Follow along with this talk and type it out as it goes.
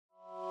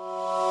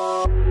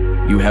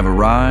You have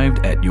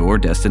arrived at your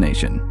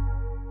destination.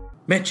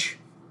 Mitch,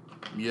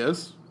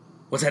 Yes?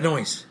 what's that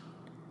noise?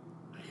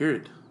 I hear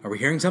it. Are we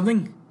hearing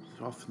something?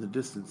 Off in the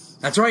distance.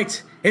 That's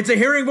right. It's a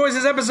Hearing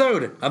Voices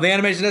episode of the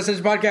Animation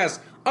Destination podcast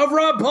of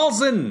Rob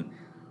Paulsen.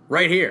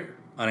 Right here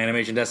on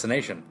Animation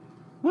Destination.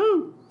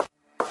 Woo!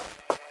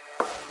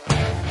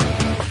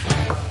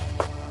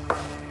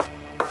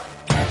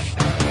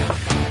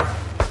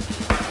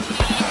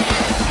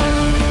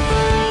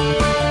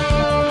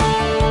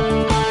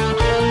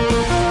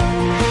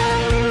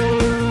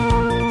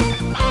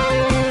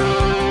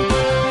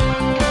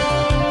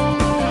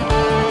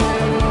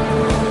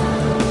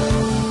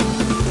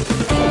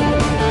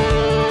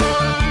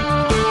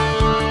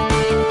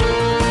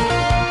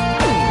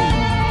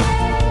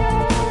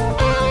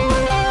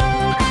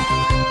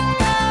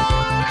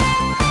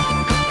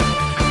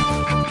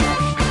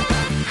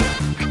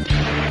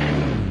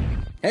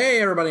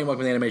 Hey, everybody, and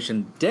welcome to the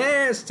Animation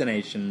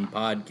Destination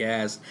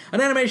podcast,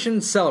 an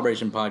animation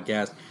celebration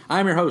podcast.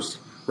 I'm your host,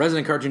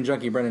 resident cartoon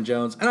junkie Brendan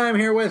Jones, and I'm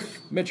here with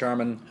Mitch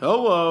Harmon.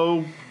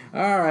 Hello.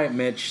 All right,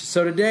 Mitch.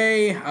 So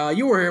today,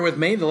 you were here with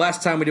me the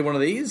last time we did one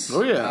of these.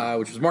 Oh, yeah.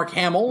 Which was Mark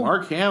Hamill.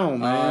 Mark Hamill,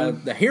 man.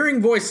 The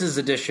Hearing Voices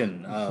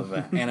edition of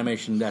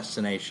Animation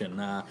Destination.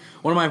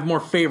 One of my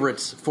more favorite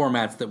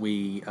formats that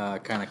we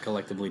kind of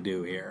collectively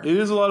do here. It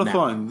is a lot of now.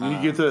 fun.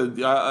 You get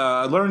to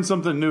I learn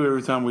something new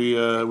every time we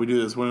do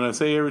this. When I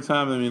say every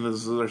time, I mean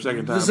this is our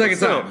second time. The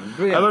second But time.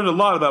 still, Yeah. I learned a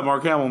lot about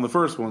Mark Hamill in the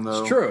first one,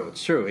 though.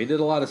 It's true. He did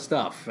a lot of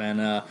stuff,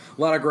 and a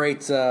lot of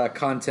great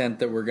content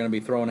that we're going to be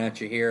throwing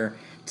at you here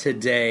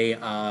today.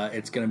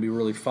 It's going to be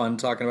really fun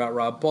talking about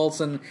Rob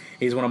Paulsen.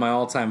 He's one of my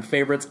all-time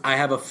favorites. I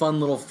have a fun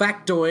little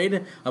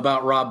factoid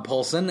about Rob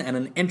Paulsen and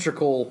an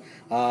integral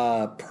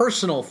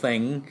personal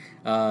thing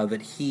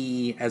that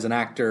he, as an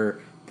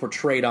actor,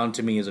 portrayed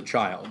onto me as a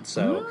child.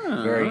 So,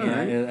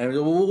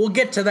 we'll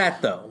get to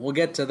that, though. We'll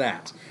get to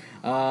that.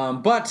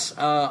 But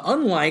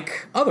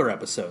unlike other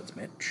episodes,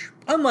 Mitch,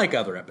 I'm not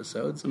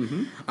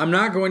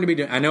going to be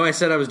doing... I know I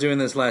said I was doing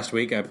this last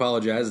week. I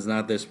apologize. It's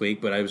not this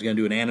week, but I was going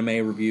to do an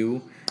anime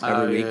review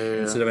every week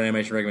instead of an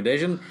animation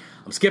recommendation.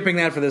 I'm skipping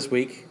that for this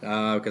week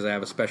because I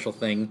have a special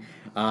thing.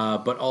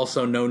 But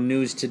also no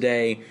news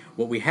today.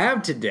 What we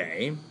have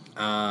today,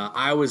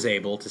 I was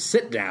able to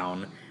sit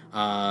down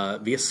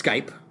via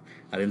Skype.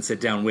 I didn't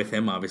sit down with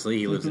him, obviously.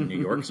 He lives in New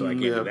York, so I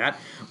can't do that.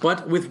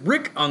 But with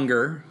Rick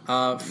Unger,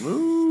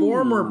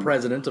 former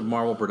president of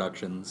Marvel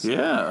Productions,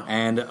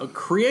 and a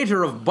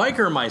creator of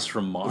Biker Mice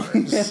from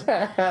Mars,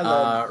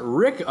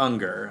 Rick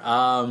Unger.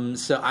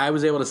 So I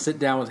was able to sit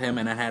down with him,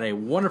 and I had a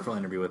wonderful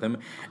interview with him.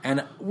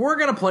 And we're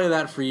going to play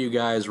that for you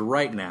guys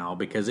right now,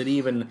 because it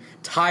even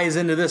ties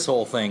into this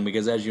whole thing,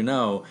 because as you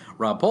know,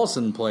 Rob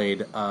Paulsen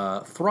played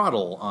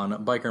Throttle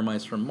on Biker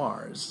Mice from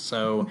Mars.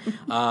 So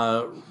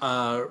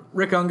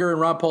Rick Unger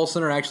and Rob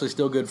Paulsen are actually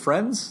still good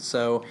friends,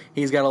 so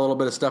he's got a little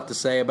bit of stuff to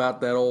say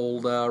about that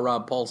old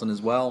Rob Paulsen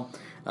as well.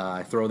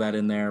 I throw that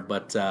in there,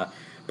 but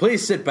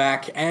please sit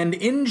back and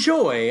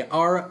enjoy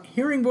our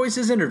Hearing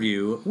Voices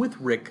interview with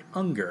Rick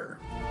Unger.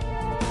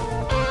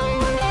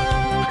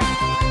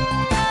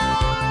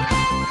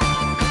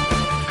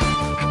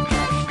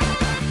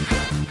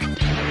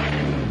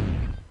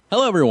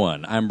 Hello,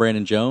 everyone. I'm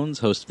Brandon Jones,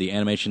 host of the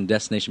Animation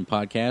Destination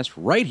podcast,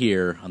 right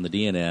here on the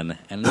DNN,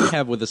 and we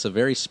have with us a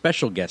very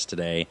special guest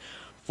today,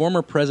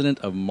 former president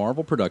of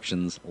Marvel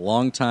Productions,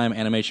 longtime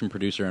animation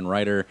producer and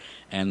writer,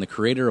 and the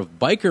creator of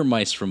Biker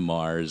Mice from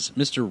Mars,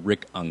 Mr.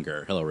 Rick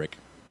Unger. Hello, Rick.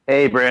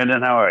 Hey,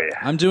 Brandon. How are you?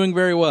 I'm doing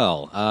very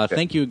well.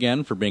 Thank you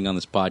again for being on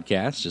this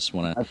podcast. Just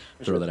want to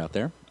throw that out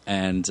there.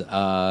 And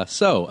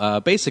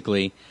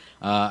basically...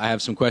 I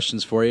have some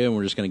questions for you, and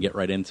we're just going to get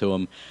right into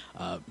them.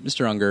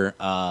 Mr. Unger,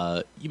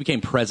 you became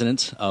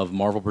president of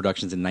Marvel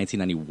Productions in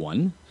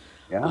 1991.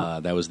 Yeah.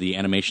 That was the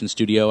animation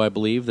studio, I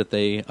believe, that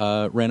they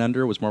ran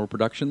under, was Marvel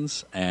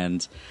Productions.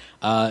 And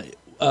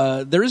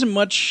there isn't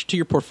much to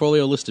your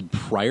portfolio listed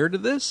prior to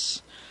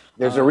this.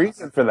 There's a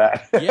reason for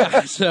that.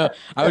 Yeah, so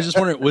I was just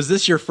wondering, was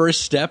this your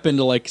first step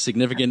into, like,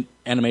 significant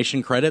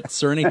animation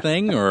credits or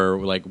anything? Or,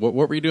 like, what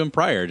were you doing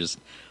prior? Just...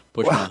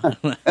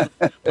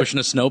 pushing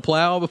a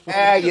snowplow before?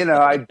 I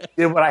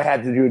did what I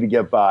had to do to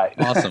get by.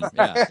 Awesome,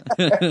 yeah.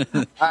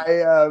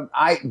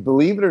 I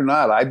believe it or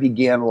not, I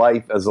began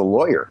life as a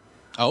lawyer.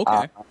 Oh,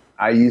 okay.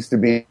 I used to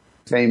be an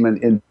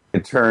entertainment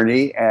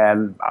attorney,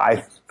 and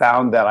I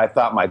found that I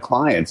thought my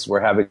clients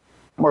were having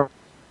more,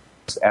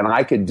 and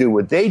I could do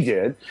what they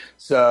did.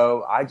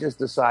 So I just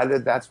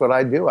decided that's what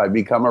I do. I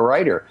become a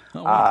writer.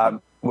 Oh,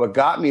 wow. What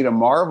got me to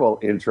Marvel,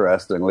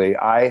 interestingly,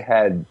 I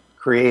had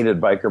created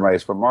Biker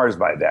Mice from Mars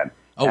by then.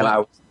 Oh, and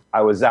wow.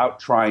 I was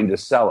out trying to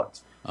sell it.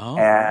 Oh.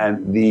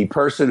 And the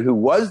person who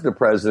was the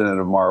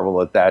president of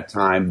Marvel at that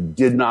time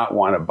did not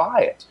want to buy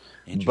it.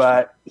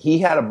 But he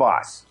had a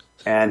boss.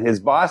 And his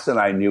boss and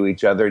I knew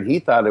each other, and he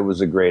thought it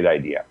was a great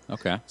idea.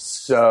 Okay.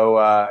 So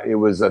it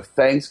was a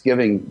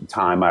Thanksgiving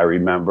time, I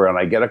remember, and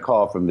I get a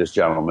call from this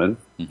gentleman,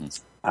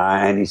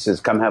 and he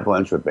says, come have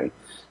lunch with me.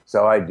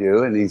 So I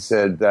do, and he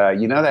said,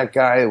 you know that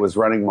guy that was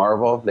running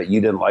Marvel that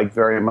you didn't like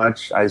very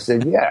much? I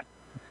said, yeah.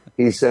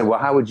 he said, well,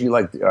 how would you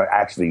like to,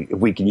 actually, if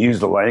we can use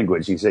the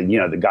language, he said,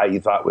 the guy you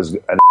thought was an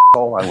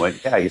asshole? I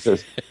went, yeah. He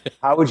says,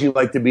 how would you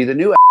like to be the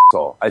new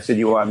asshole? I said,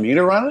 you want me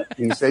to run it?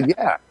 He said,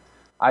 yeah.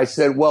 I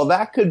said, well,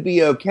 that could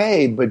be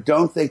okay, but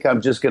don't think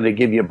I'm just going to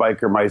give you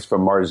Biker Mice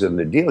from Mars in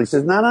the deal. He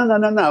says, no.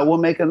 We'll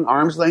make an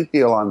arm's length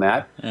deal on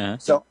that. Uh-huh.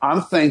 So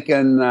I'm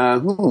thinking,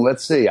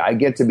 let's see. I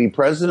get to be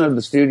president of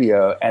the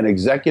studio and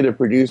executive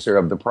producer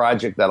of the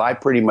project that I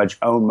pretty much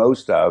own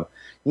most of.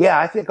 Yeah,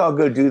 I think I'll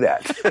go do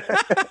that.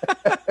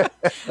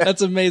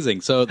 That's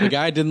amazing. So the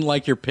guy didn't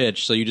like your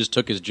pitch, so you just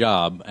took his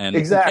job and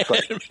exactly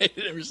made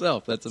it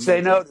yourself. That's amazing.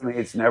 Say no to me.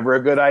 It's never a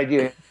good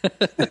idea.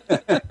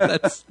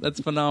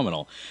 That's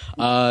phenomenal.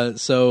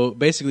 So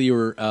basically, you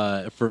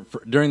were for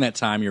during that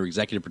time, you were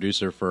executive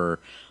producer for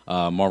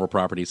Marvel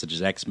properties such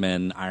as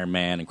X-Men, Iron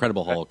Man,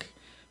 Incredible Hulk,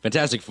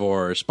 Fantastic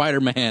Four,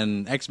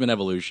 Spider-Man, X-Men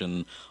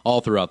Evolution,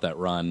 all throughout that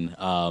run.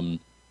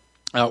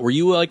 Were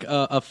you like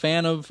a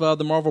fan of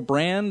the Marvel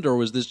brand, or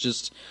was this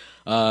just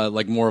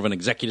like more of an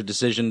executive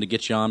decision to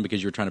get you on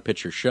because you were trying to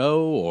pitch your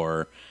show?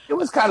 Or it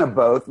was kind of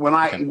both. When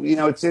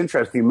it's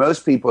interesting.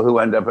 Most people who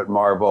end up at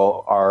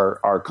Marvel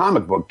are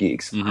comic book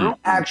geeks. Mm-hmm. I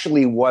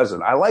actually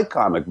wasn't. I liked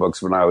comic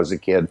books when I was a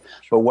kid,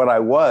 but what I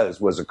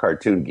was a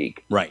cartoon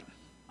geek. Right.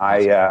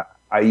 I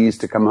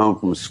used to come home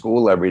from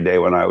school every day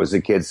when I was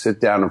a kid,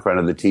 sit down in front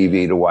of the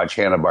TV to watch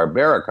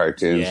Hanna-Barbera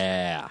cartoons.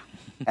 Yeah.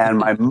 And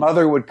my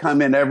mother would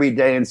come in every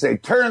day and say,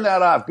 turn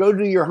that off, go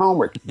do your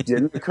homework. It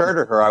didn't occur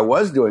to her I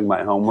was doing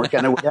my homework,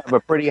 and it would have a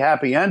pretty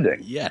happy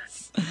ending.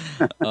 Yes.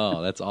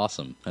 Oh, that's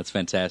awesome. That's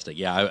fantastic.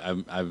 Yeah,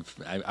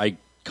 I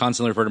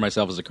constantly refer to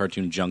myself as a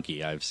cartoon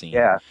junkie. I've seen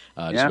just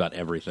about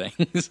everything.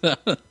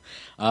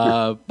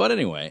 But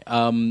anyway,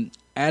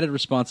 added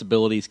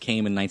responsibilities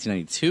came in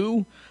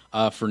 1992.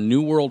 For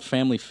New World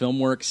Family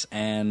Filmworks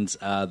and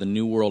the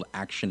New World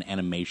Action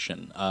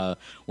Animation.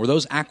 Were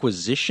those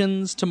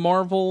acquisitions to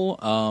Marvel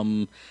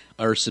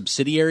or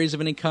subsidiaries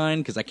of any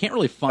kind? Because I can't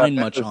really find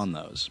much on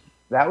those.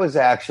 That was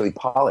actually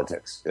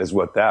politics, is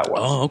what that was.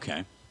 Oh,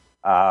 okay.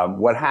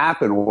 What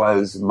happened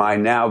was my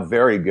now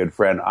very good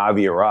friend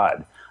Avi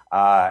Arad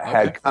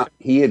had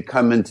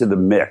come into the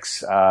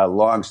mix.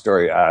 Long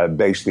story.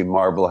 Basically,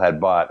 Marvel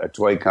had bought a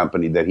toy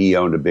company that he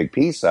owned a big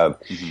piece of.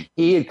 Mm-hmm.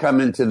 He had come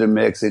into the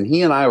mix, and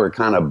he and I were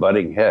kind of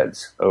butting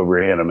heads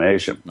over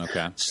animation.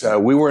 Okay. So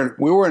we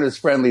weren't as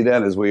friendly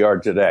then as we are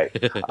today.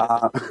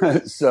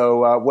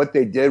 So what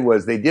they did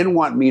was they didn't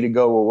want me to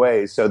go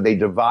away, so they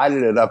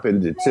divided it up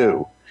into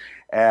two.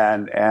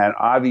 And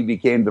Avi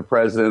became the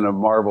president of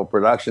Marvel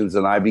Productions,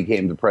 and I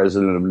became the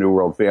president of New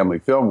World Family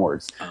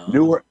Filmworks.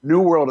 Oh. New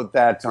World at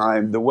that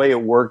time, the way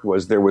it worked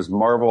was there was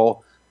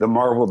Marvel, the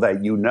Marvel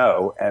that you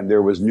know, and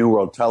there was New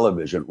World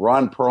Television.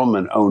 Ron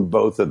Perlman owned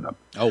both of them.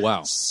 Oh,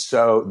 wow.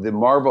 So the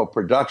Marvel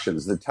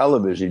Productions, the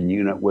television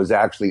unit, was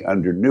actually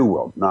under New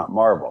World, not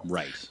Marvel.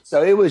 Right.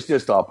 So it was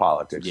just all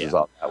politics is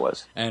all that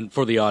was. And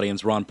for the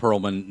audience, Ron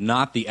Perlman,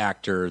 not the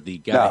actor, the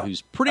guy who's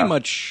pretty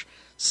much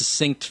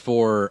succinct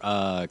for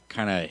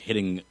kind of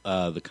hitting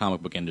the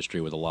comic book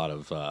industry with a lot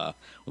of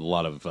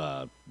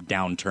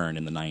downturn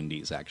in the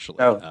 90s, actually.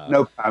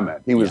 No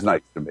comment. He was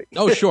nice to me.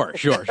 Oh, sure.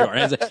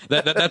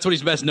 That's what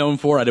he's best known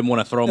for. I didn't want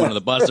to throw him under the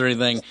bus or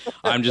anything.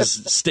 I'm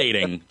just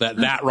stating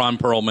that Ron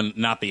Perlman,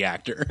 not the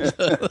actor.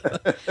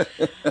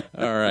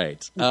 All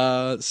right.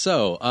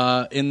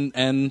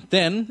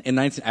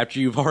 After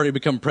you've already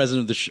become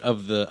president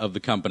of the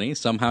company,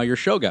 somehow your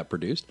show got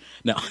produced.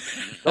 No.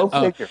 Go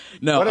figure.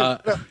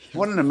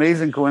 What an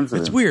amazing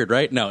coincidence. It's weird,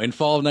 right? No. In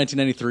fall of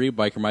 1993,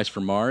 Biker Mice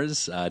from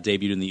Mars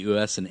debuted in the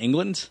U.S. and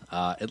England.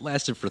 It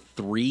lasted for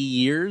 3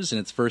 years in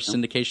its first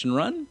syndication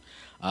run.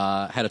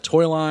 Had a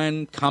toy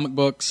line, comic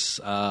books,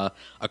 a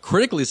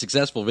critically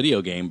successful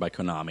video game by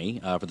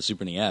Konami for the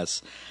Super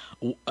NES.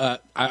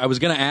 I was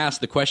going to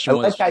ask, the question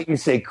was... I like how you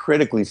say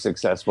critically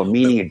successful,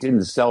 meaning it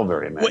didn't sell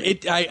very many.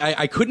 Well,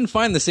 I couldn't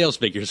find the sales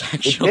figures,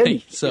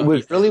 actually. It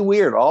was really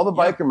weird. All the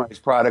Biker Mice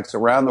products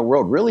around the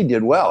world really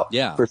did well.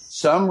 Yeah. For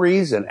some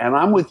reason, and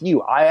I'm with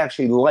you, I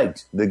actually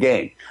liked the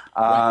game.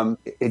 Right.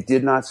 It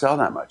did not sell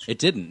that much. It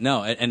didn't,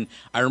 no. And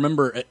I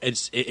remember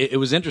it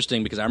was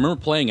interesting because I remember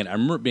playing it. I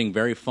remember it being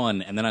very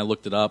fun, and then I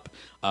looked it up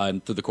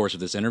through the course of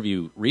this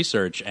interview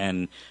research,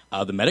 and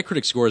the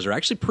Metacritic scores are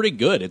actually pretty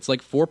good. It's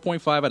like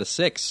 4.5 out of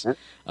 6, or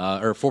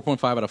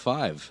 4.5 out of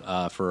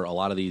 5 for a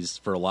lot of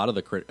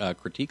the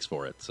critiques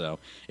for it. So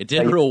it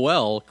did real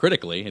well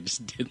critically. It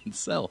just didn't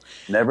sell.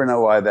 Never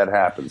know why that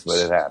happens, but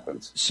it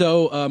happens.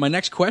 So my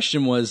next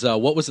question was,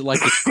 what was it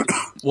like?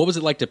 What was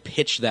it like to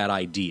pitch that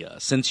idea?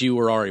 Since you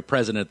were already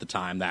president at the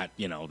time,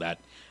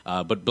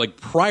 but like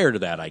prior to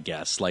that, I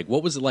guess, like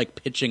what was it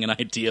like pitching an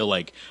idea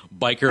like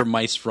Biker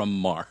Mice from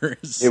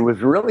Mars? It was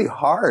really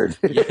hard.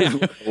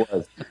 It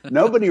was.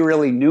 Nobody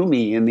really knew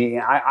me.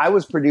 I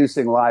was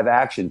producing live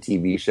action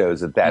TV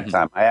shows at that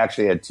time. I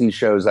actually had 2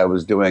 shows I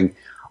was doing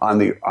on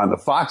the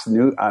Fox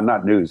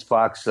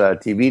Fox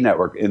TV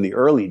network in the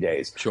early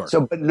days. Sure.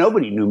 So, but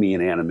nobody knew me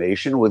in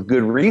animation with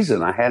good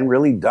reason. I hadn't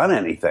really done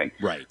anything.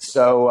 Right.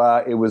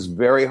 So it was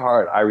very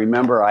hard. I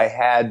remember I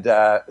had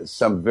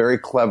some very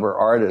clever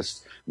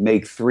artists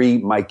make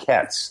 3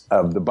 maquettes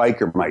of the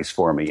Biker Mice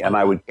for me, and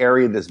I would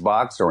carry this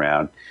box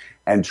around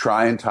and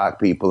try and talk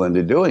people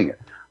into doing it.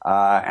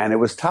 And it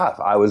was tough.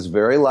 I was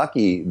very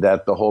lucky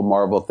that the whole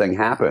Marvel thing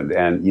happened.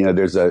 And, you know,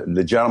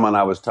 the gentleman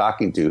I was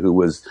talking to who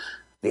was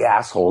the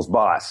asshole's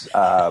boss,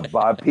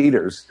 Bob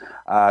Peters.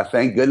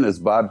 Thank goodness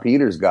Bob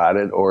Peters got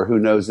it, or who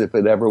knows if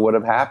it ever would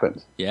have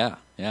happened. Yeah,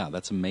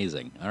 that's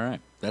amazing. All right,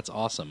 that's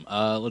awesome.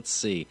 Let's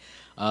see.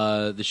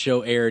 The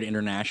show aired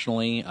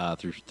internationally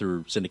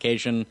through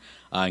syndication,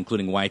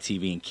 including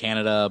YTV in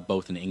Canada,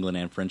 both in England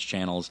and French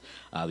channels,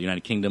 the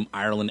United Kingdom,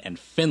 Ireland, and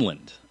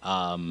Finland.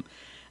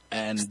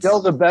 And still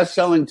the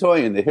best-selling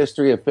toy in the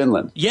history of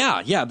Finland.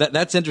 Yeah,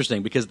 that's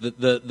interesting because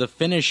the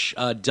Finnish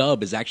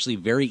dub is actually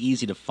very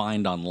easy to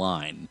find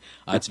online.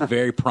 It's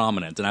very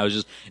prominent, and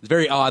it's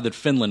very odd that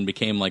Finland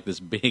became like this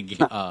big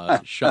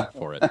shock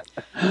for it.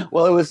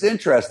 Well, it was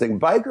interesting.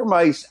 Biker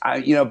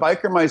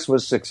Mice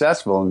was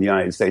successful in the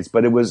United States,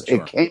 but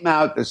it came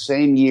out the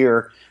same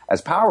year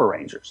as Power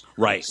Rangers.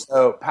 Right.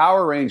 So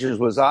Power Rangers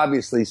was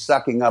obviously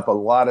sucking up a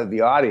lot of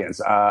the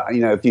audience.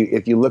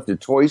 If you looked at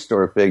toy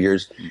store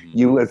figures,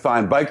 you would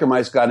find Biker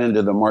Mice got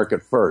into the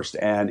market first,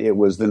 and it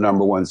was the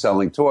number 1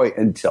 selling toy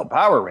until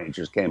Power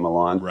Rangers came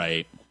along.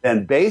 Right.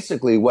 And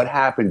basically what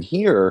happened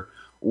here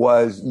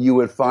was you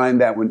would find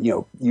that when,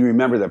 you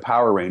remember the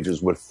Power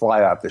Rangers would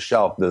fly off the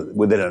shelf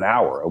within an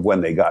hour of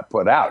when they got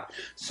put out.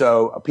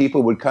 So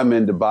people would come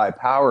in to buy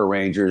Power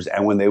Rangers,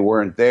 and when they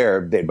weren't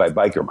there, they'd buy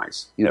Biker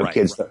Mice.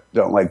 Kids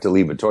don't like to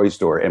leave a toy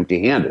store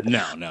empty-handed.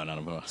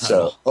 No.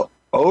 So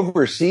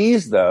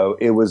overseas, though,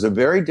 it was a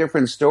very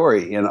different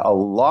story. In a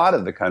lot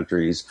of the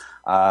countries,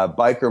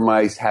 Biker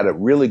Mice had a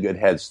really good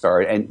head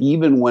start. And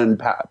even when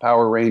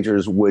Power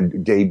Rangers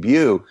would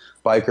debut,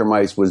 Biker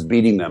Mice was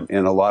beating them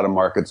in a lot of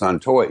markets on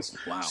toys.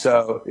 Wow.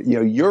 So,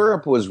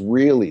 Europe was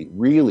really,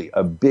 really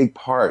a big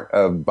part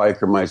of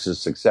Biker Mice's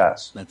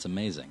success. That's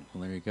amazing.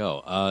 Well, there you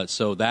go.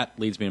 So that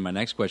leads me to my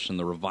next question.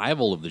 The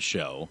revival of the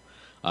show,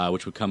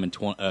 which would come in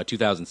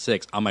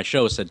 2006. On my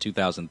show, it said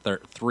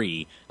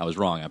 2003. I was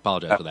wrong. I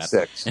apologize for that.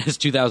 It's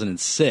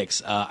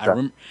 2006.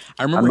 I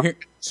remember hearing.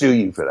 Sue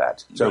you for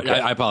that. It's okay.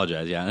 I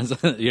apologize. Yeah,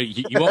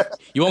 you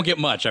won't get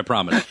much. I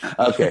promise.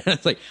 Okay.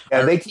 It's like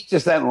they teach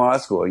us that in law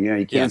school.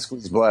 You can't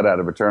squeeze blood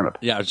out of a turnip.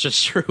 Yeah, it's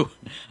just true.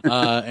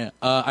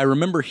 I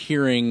remember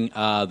hearing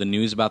the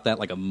news about that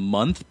like a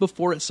month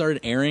before it started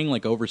airing,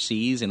 like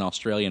overseas in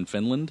Australia and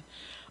Finland.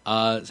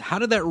 How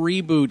did that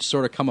reboot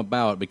sort of come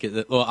about?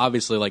 Because, well,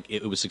 obviously, like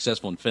it was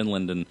successful in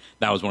Finland, and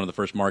that was one of the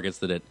first markets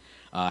that it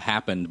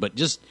happened. But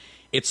just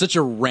it's such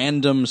a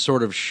random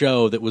sort of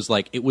show that was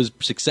like it was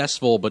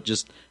successful, but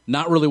just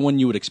not really one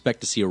you would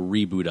expect to see a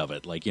reboot of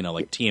it, like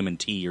like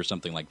TMNT or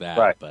something like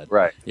that.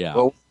 Right. Yeah.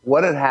 Well,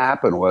 what had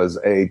happened was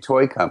a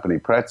toy company,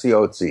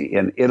 Preziosi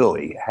in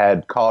Italy,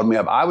 had called me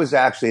up. I was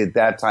actually at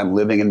that time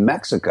living in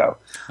Mexico.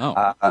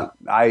 Oh.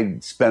 I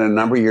spent a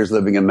number of years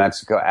living in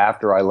Mexico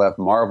after I left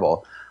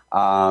Marvel.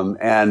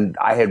 And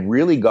I had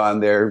really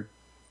gone there,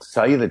 to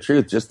tell you the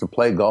truth, just to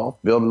play golf,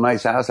 build a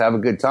nice house, have a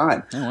good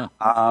time. Oh,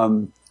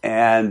 wow.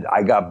 And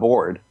I got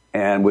bored.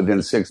 And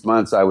within 6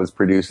 months, I was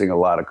producing a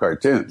lot of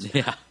cartoons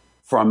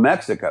from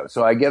Mexico.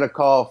 So I get a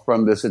call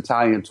from this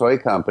Italian toy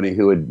company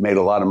who had made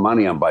a lot of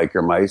money on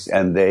Biker Mice,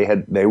 and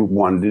they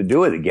wanted to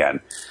do it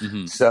again.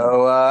 Mm-hmm.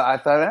 So I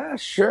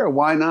thought, sure,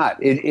 why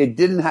not? It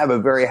didn't have a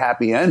very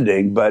happy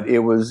ending, but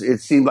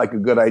it seemed like a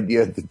good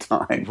idea at the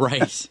time.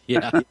 Right.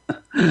 Yeah.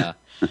 Yeah.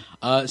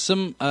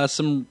 Some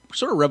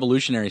sort of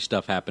revolutionary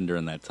stuff happened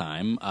during that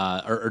time,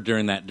 or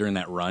during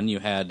that run. You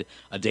had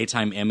a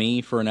daytime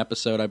Emmy for an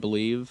episode, I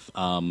believe.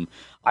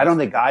 I don't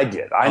think I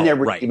did. I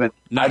never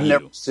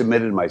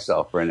submitted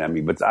myself for an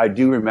Emmy, but I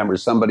do remember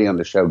somebody on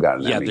the show got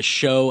an Emmy. Yeah, the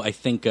show. I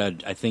think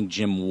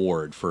Jim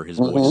Ward for his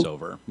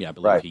voiceover. Yeah, I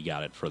believe he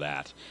got it for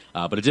that.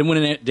 But it did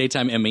win a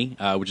daytime Emmy,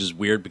 which is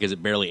weird because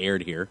it barely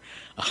aired here.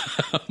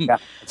 Yeah,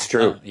 it's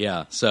true.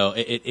 Yeah, so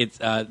it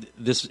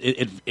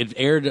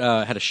aired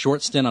had a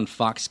short stint on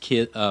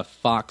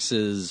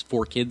Fox's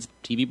 4Kids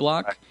TV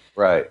block.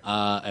 Right.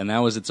 And that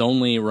was its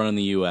only run in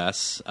the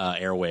U.S.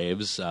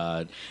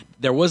 Airwaves.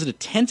 There was a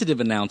tentative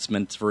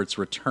announcement for its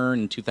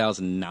return in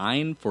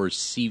 2009 for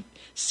CW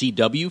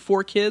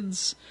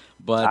 4Kids,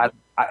 but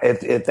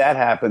if that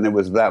happened, it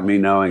was without me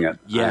knowing it.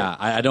 Yeah,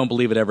 I don't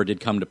believe it ever did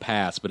come to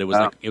pass. But it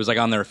was like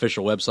on their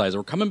official website.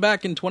 We're coming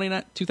back in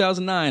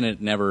 2009, and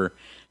it never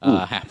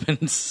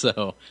happened.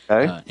 So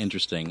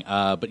interesting.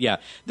 But yeah,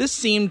 this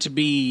seemed to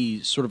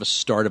be sort of a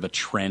start of a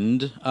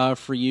trend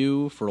for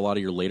you for a lot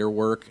of your later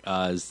work.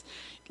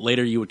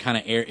 Later, you would kind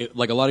of air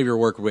like a lot of your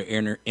work would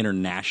air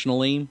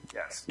internationally.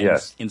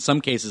 Yes. In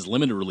some cases,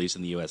 limited release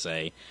in the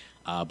USA,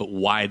 but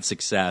wide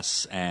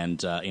success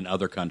and in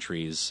other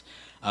countries.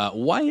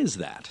 Why is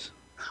that?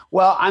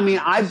 Well, I mean,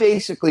 I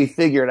basically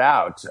figured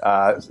out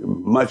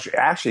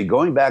actually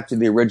going back to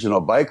the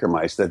original Biker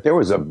Mice, that there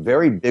was a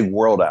very big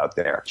world out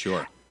there.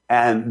 Sure.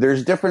 And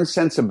there's different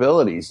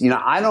sensibilities.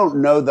 I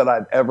don't know that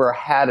I've ever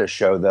had a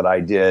show that I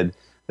did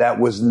that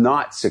was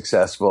not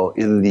successful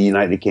in the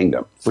United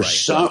Kingdom. For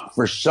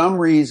some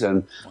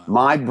reason,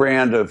 my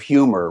brand of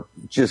humor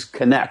just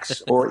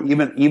connects, or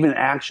even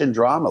action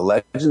drama.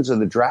 Legends of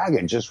the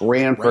Dragon just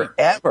ran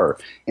forever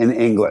in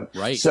England.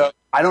 Right. So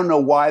I don't know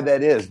why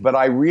that is, but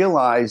I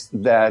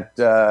realized that,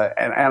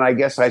 and I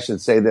guess I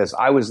should say this,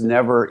 I was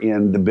never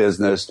in the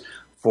business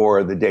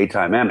for the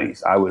daytime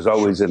Emmys. I was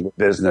always in the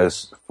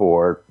business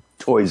for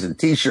toys and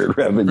T-shirt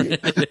revenue.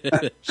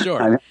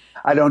 Sure.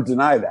 I don't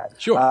deny that.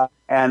 Sure.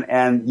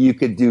 And you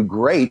could do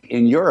great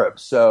in Europe.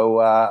 So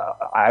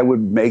I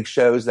would make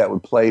shows that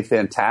would play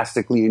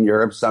fantastically in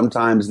Europe.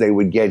 Sometimes they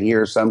would get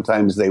here,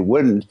 sometimes they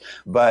wouldn't.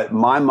 But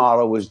my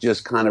model was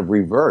just kind of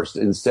reversed.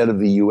 Instead of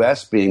the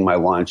U.S. being my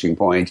launching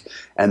point,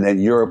 and then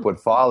Europe would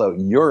follow,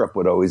 Europe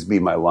would always be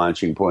my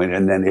launching point.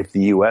 And then if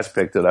the U.S.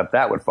 picked it up,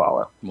 that would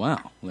follow.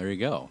 Wow. There you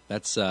go.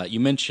 That's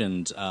you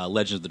mentioned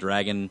Legends of the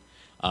Dragon,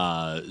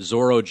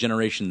 Zorro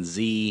Generation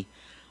Z,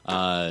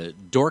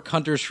 Dork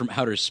Hunters from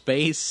Outer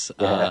Space,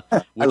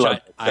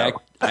 which I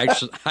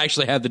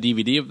actually have the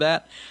DVD of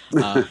that.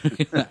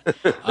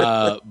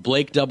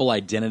 Blake Double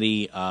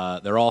Identity.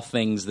 They're all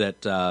things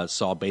that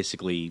saw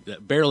basically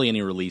barely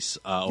any release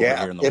over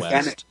here in the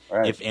West,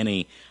 if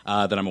any,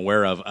 that I'm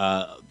aware of.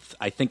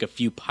 I think a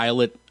few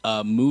pilot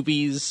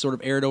movies sort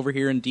of aired over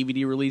here in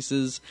DVD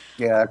releases.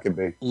 Yeah, that could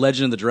be.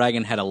 Legend of the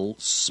Dragon had a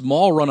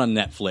small run on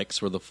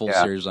Netflix, where the full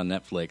series on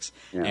Netflix,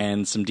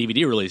 and some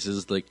DVD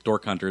releases like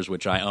Dork Hunters,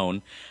 which I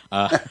own.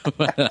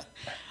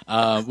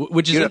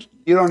 Which is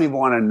you don't even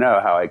want to know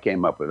how I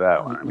came up with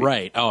that one.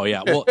 Right. Oh,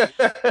 yeah. Well,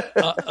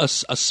 a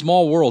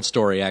small world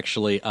story,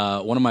 actually.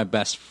 One of my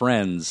best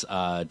friends,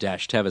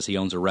 Dash Tevis, he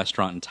owns a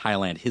restaurant in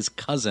Thailand. His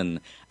cousin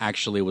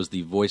actually was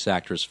the voice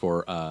actress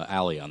for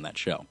Ali on that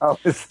show. Oh,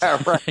 is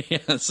that right?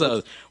 Yeah,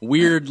 so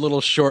weird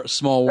little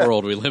small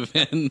world we live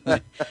in.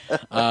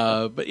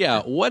 But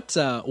yeah,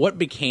 what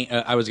became?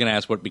 I was going to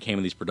ask what became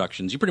of these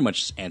productions. You pretty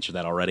much answered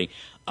that already.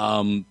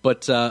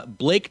 But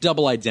Blake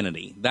Double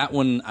Identity, that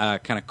one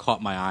kind of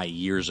caught my eye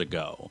years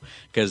ago,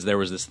 because there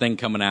was this thing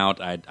coming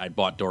out. I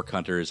bought Dork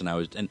Hunters,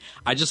 and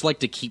I just like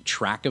to keep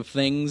track of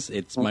things.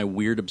 It's my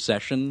weird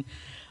obsession.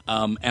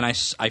 And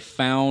I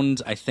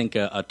found, I think,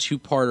 a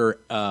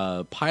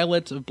two-parter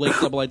pilot of Blake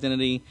Double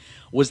Identity.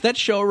 Was that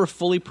show ever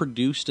fully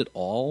produced at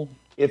all?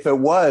 If it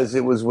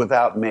was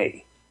without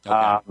me.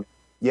 Okay.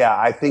 Yeah,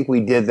 I think we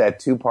did that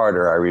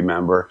two-parter, I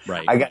remember.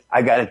 Right.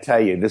 I got to tell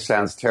you, this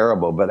sounds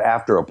terrible, but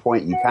after a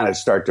point, you kind of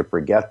start to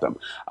forget them.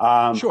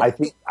 Sure. I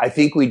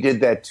think we did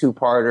that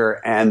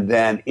two-parter, and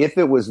then if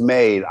it was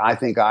made, I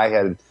think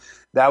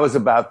that was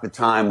about the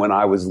time when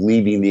I was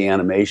leaving the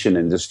animation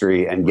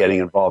industry and getting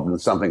involved in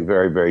something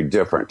very, very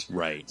different.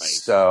 Right.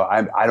 So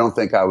I don't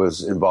think I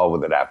was involved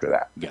with it after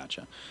that.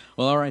 Gotcha.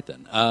 Well, all right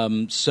then.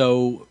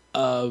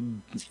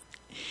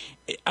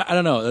 I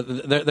don't know.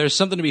 There's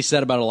something to be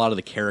said about a lot of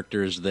the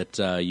characters that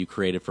you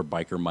created for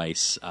Biker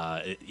Mice.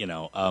 I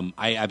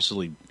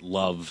absolutely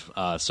love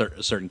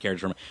certain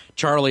characters.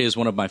 Charlie is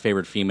one of my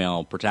favorite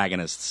female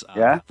protagonists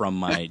from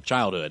my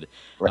childhood.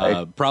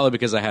 Right. Probably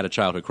because I had a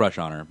childhood crush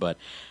on her. But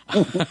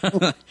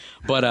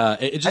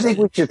it just, I think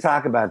we should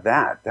talk about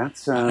that.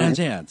 That's I'm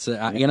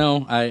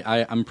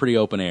pretty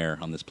open air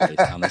on this place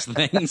on this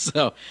thing.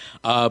 So,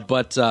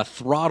 but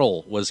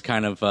Throttle was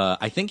kind of.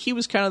 I think he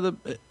was kind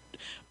of the.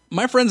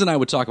 My friends and I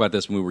would talk about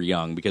this when we were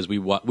young, because we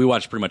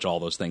watched pretty much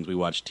all those things. We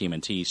watched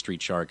TMNT, Street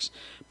Sharks,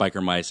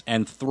 Biker Mice,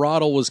 and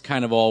Throttle was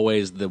kind of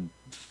always the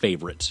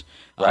favorite.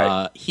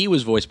 Right. He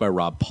was voiced by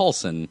Rob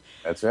Paulsen.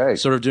 That's right.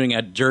 Sort of doing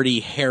a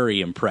Dirty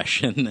Harry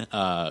impression.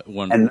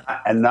 And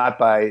not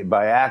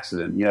by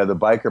accident. The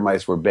Biker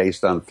Mice were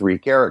based on three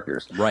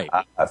characters. Right.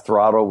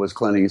 Throttle was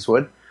Clint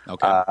Eastwood.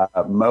 Okay.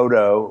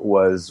 Moto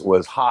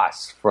was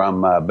Haas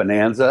from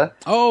Bonanza.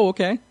 Oh,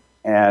 okay.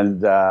 And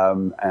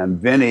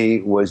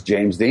Vinny was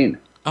James Dean.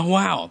 Oh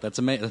wow, that's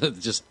amazing!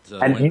 Just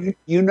and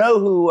you know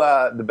who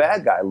the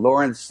bad guy,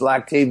 Lawrence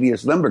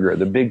Lactavius Limburger,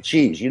 the Big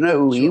Cheese. You know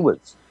who he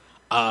was?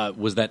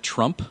 Was that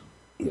Trump?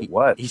 He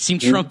was. He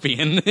seemed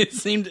Trumpian. It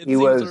seemed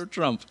sort of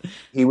Trump.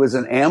 He was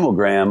an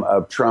amalgam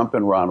of Trump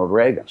and Ronald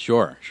Reagan.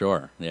 Sure,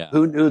 yeah.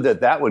 Who knew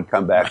that would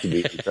come back to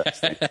be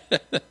interesting?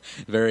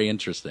 Very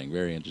interesting.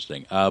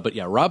 But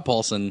yeah, Rob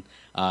Paulsen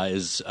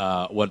is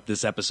what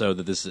this episode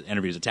that this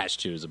interview is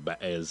attached to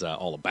is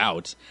all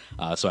about.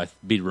 So I'd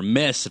be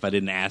remiss if I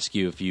didn't ask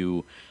you if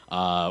you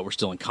were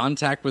still in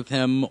contact with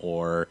him,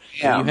 or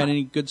if you had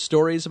any good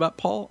stories about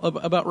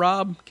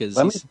Rob.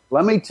 Because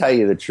let me tell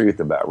you the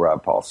truth about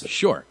Rob Paulsen.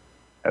 Sure.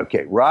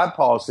 Okay, Rob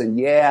Paulsen,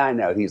 I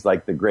know he's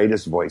like the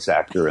greatest voice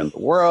actor in the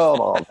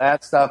world, all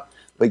that stuff.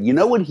 But you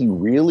know what he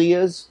really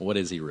is? What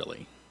is he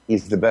really?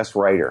 He's the best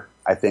writer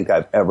I think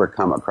I've ever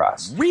come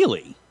across.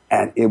 Really?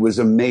 And it was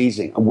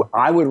amazing.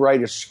 I would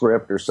write a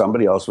script, or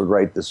somebody else would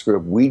write the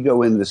script. We'd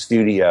go in the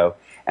studio,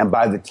 and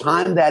by the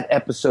time that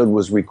episode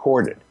was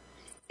recorded,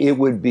 it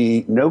would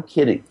be, no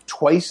kidding,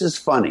 twice as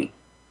funny,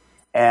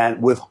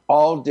 and with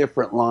all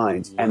different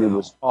lines. Wow. And it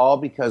was all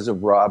because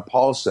of Rob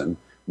Paulsen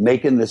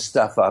making this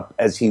stuff up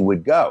as he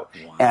would go.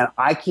 Wow. And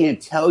I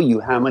can't tell you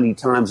how many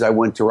times I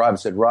went to Rob and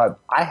said, Rob,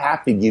 I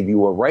have to give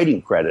you a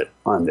writing credit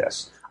on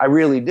this. I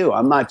really do.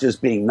 I'm not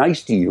just being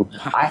nice to you.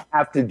 I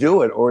have to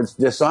do it or it's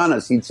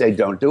dishonest. He'd say,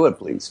 don't do it,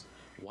 please.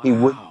 Wow. He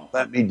wouldn't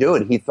let me do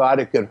it. He thought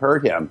it could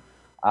hurt him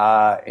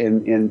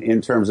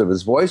in terms of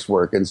his voice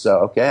work. And so,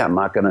 okay, I'm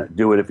not going to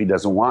do it if he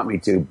doesn't want me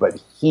to.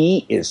 But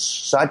he is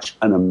such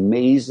an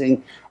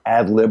amazing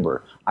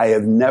ad-libber. I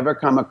have never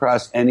come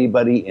across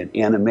anybody in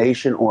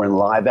animation or in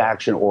live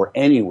action or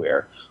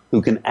anywhere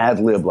who can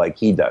ad-lib like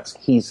he does.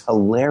 He's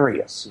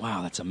hilarious.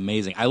 Wow, that's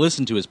amazing. I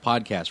listened to his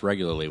podcast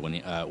regularly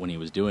when he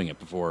was doing it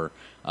before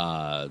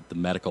the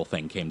medical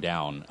thing came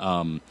down.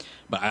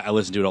 But I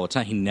listened to it all the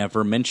time. He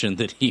never mentioned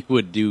that he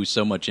would do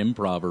so much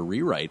improv or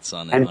rewrites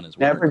on his work.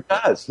 Never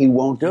does. He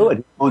won't do it.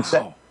 He won't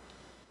say.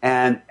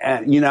 And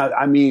you know,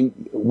 I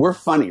mean, we're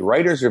funny.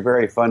 Writers are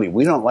very funny.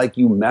 We don't like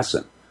you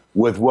messing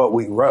with what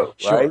we wrote,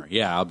 sure, right?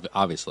 Yeah,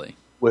 obviously.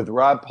 With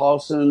Rob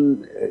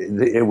Paulsen,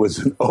 it was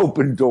an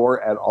open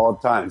door at all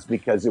times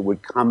because it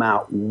would come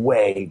out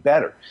way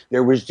better.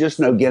 There was just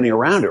no getting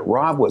around it.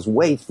 Rob was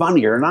way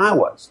funnier than I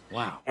was.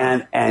 Wow.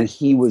 And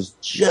he was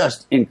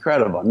just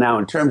incredible. Now,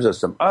 in terms of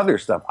some other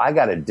stuff, I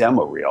got a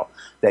demo reel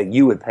that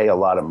you would pay a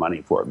lot of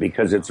money for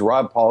because it's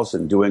Rob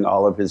Paulsen doing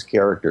all of his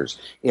characters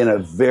in a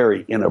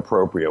very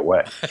inappropriate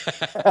way.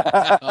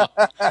 Oh,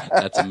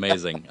 that's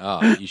amazing.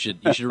 Oh, you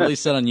should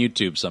release that on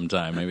YouTube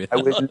sometime. Maybe I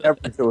would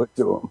never do it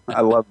to him. I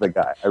love the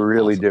guy. I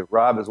really do.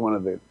 Rob is one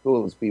of the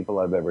coolest people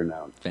I've ever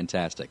known.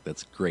 Fantastic.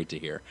 That's great to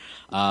hear.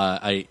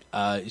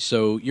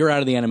 So you're out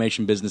of the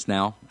animation business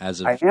now? I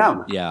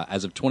am. Yeah,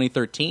 as of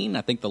 2013.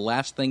 I think the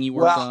last thing you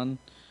worked on.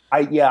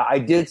 I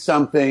did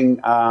something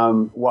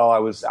while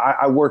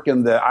I work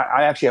in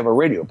I actually have a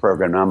radio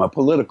program. I'm a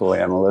political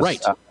analyst.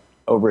 Right.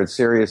 Over at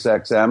Sirius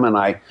XM, and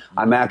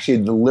I'm actually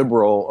the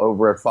liberal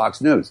over at Fox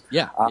News.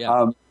 Yeah.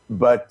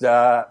 But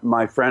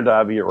my friend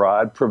Avi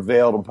Arad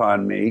prevailed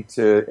upon me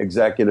to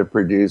executive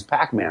produce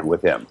Pac-Man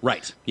with him.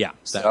 Right, yeah.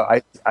 So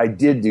I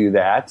did do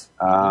that.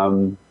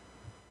 The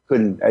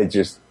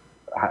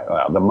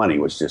money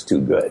was just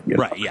too good. You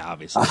know? Right, yeah,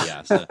 obviously,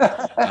 yeah. So,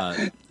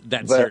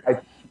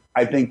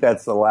 I think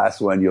that's the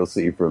last one you'll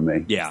see from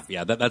me. Yeah.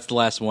 That's the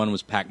last one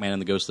was Pac-Man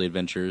and the Ghostly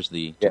Adventures,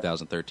 the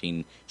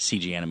 2013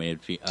 CG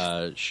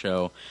animated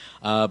show.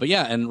 But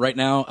yeah, and right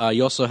now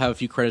you also have a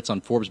few credits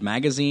on Forbes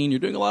magazine. You're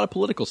doing a lot of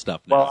political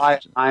stuff now. Well,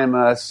 I'm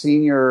a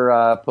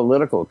senior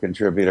political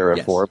contributor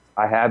at Forbes.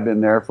 I have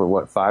been there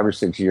for 5 or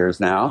 6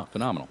 years now. Oh,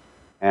 phenomenal.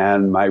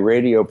 And my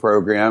radio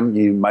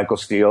program, Michael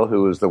Steele,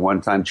 who was the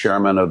one-time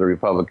chairman of the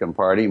Republican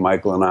Party,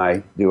 Michael and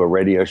I do a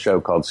radio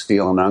show called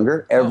Steele and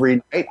Unger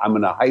every night. I'm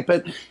going to hype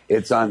it.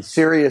 It's on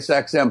Sirius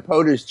XM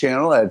POTUS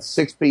channel at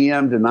 6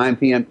 p.m. to 9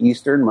 p.m.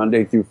 Eastern,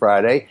 Monday through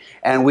Friday.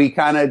 And we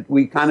kind of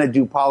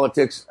do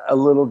politics a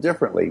little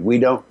differently. We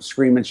don't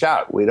scream and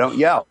shout. We don't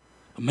yell.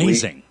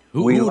 Amazing.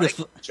 We like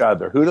each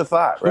other. Who'd have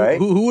thought, right?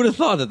 Who would have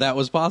thought that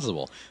was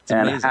possible? It's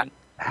amazing.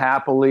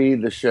 Happily,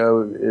 the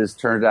show has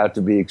turned out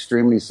to be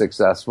extremely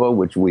successful,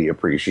 which we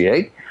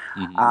appreciate.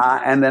 Mm-hmm.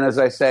 And then, as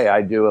I say,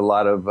 I do a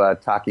lot of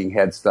talking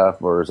head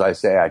stuff, or as I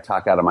say, I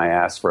talk out of my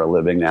ass for a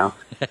living now,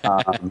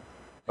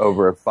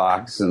 over at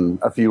Fox and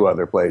a few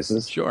other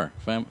places. Sure.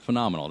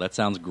 Phenomenal. That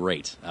sounds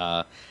great.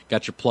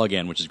 Got your plug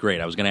in, which is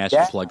great. I was going to ask you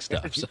to plug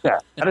stuff.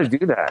 How to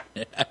do that.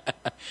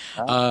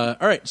 All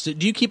right. So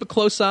do you keep a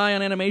close eye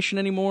on animation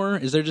anymore?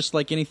 Is there just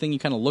like anything you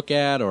kind of look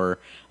at? Or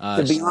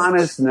to be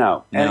honest,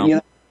 no.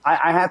 And,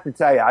 I have to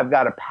tell you, I've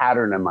got a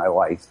pattern in my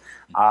life,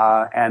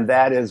 and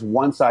that is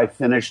once I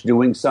finish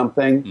doing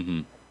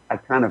something, I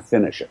kind of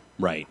finish it.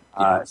 Right.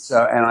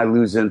 And I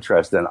lose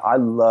interest in it. I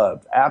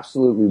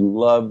absolutely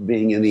love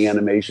being in the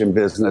animation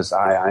business.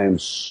 I am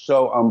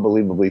so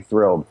unbelievably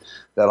thrilled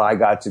that I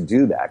got to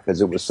do that because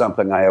it was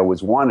something I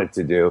always wanted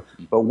to do.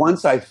 But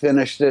once I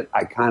finished it,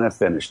 I kind of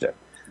finished it.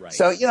 Right.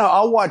 So,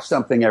 I'll watch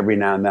something every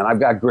now and then. I've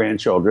got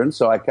grandchildren,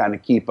 so I kind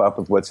of keep up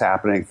with what's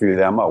happening through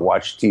them. I'll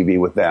watch TV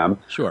with them.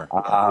 Sure.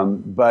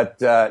 But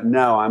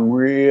no, I'm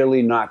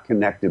really not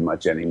connected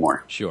much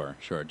anymore. Sure.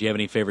 Do you have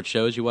any favorite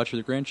shows you watch with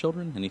your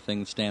grandchildren?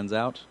 Anything that stands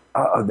out?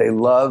 They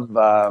love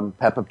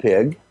Peppa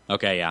Pig.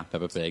 Okay, yeah,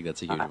 Peppa Pig.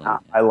 That's a huge one.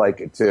 I like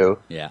it, too.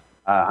 Yeah.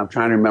 I'm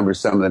trying to remember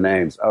some of the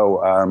names.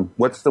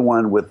 What's the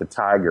one with the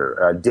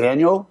tiger?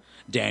 Daniel?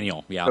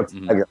 Daniel, yeah.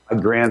 My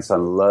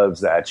grandson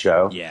loves that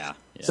show. Yeah.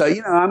 So,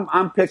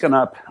 I'm picking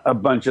up a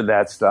bunch of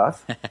that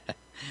stuff.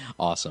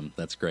 Awesome.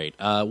 That's great.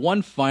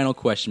 One final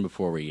question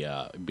before we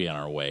be on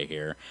our way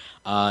here.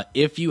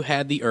 If you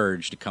had the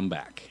urge to come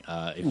back,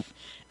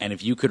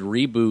 if you could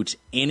reboot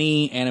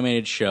any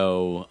animated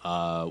show,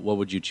 what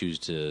would you choose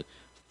to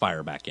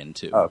fire back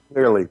into? Oh,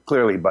 clearly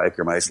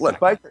Biker Mice. Look,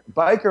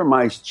 Biker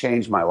Mice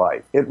changed my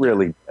life. It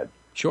really did.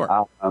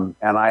 Sure. And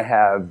I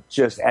have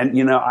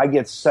I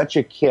get such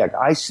a kick.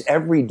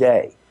 Every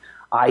day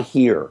I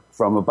hear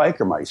from a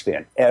Biker Mice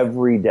fan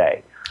every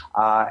day.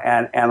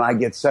 And I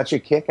get such a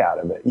kick out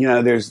of it.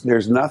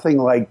 There's nothing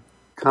like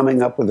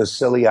coming up with a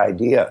silly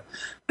idea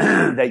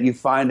that you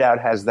find out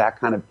has that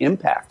kind of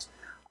impact.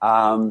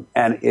 And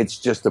it's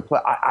just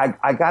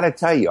I got to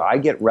tell you, I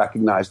get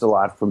recognized a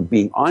lot from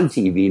being on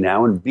TV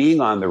now and being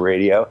on the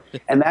radio,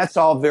 and that's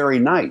all very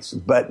nice,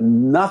 but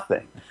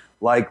nothing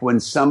like when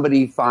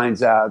somebody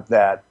finds out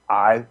that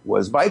I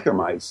was Biker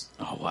Mice.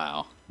 Oh,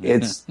 wow.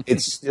 It's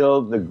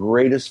still the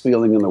greatest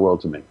feeling in the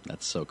world to me.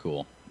 That's so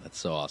cool. That's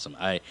so awesome.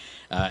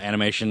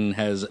 Animation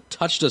has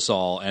touched us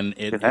all, and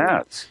it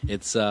has.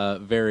 It's a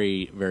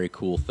very, very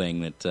cool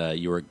thing that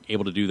you were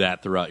able to do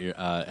that throughout your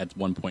at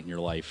one point in your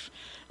life.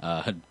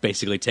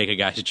 Basically, take a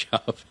guy's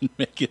job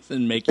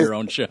and make your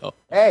own show.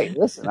 Hey,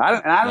 listen, I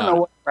don't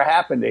know whatever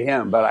happened to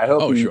him, but I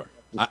hope sure.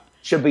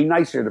 Should be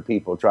nicer to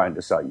people trying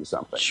to sell you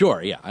something.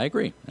 Sure, yeah, I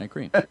agree. There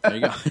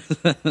you go.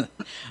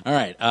 All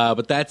right,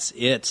 but that's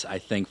it, I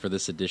think, for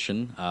this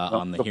edition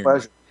on the Hearing.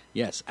 Pleasure.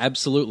 Yes,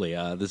 absolutely.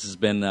 This has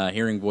been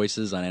Hearing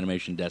Voices on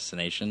Animation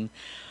Destination.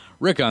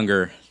 Rick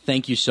Unger,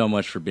 thank you so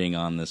much for being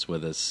on this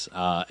with us.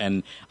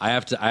 And I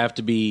have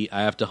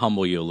to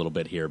humble you a little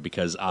bit here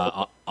because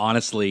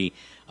honestly,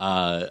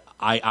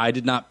 I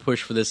did not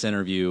push for this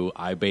interview.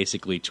 I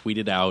basically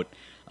tweeted out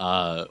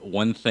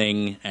one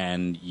thing,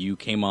 and you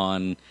came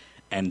on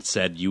and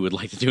said you would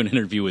like to do an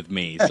interview with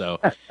me. So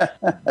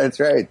that's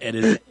right. It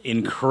is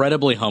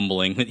incredibly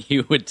humbling that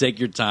you would take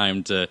your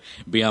time to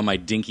be on my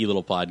dinky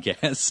little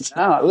podcast.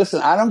 No,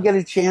 listen, I don't get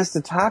a chance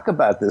to talk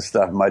about this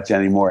stuff much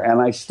anymore, and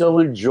I still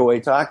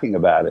enjoy talking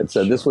about it.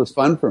 So This was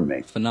fun for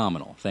me.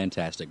 Phenomenal.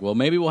 Fantastic. Well,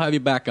 maybe we'll have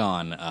you back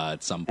on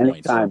at some point.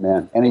 Anytime,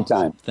 man.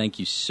 Anytime. Awesome. Thank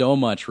you so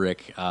much,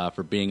 Rick,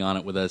 for being on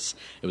it with us.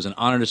 It was an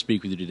honor to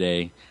speak with you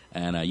today,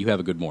 and you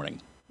have a good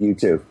morning. You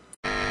too.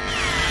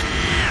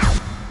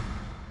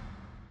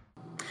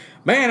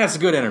 Man, that's a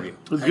good interview.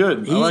 It was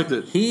good. I liked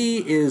it. He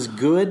is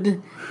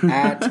good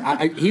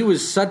at... he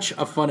was such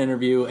a fun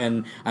interview,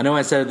 and I know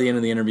I said at the end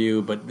of the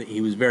interview, but he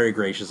was very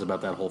gracious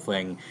about that whole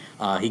thing.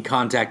 He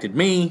contacted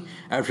me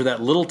after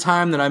that little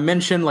time that I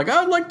mentioned, like,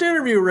 I'd like to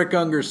interview Rick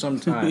Unger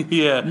sometime.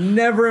 Yeah.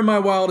 Never in my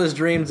wildest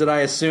dreams did I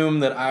assume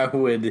that I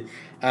would...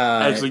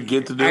 actually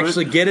get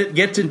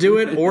to do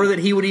it, or that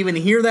he would even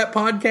hear that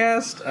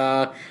podcast.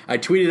 I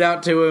tweeted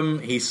out to him.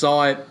 He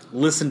saw it,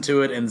 listened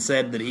to it, and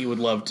said that he would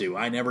love to.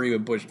 I never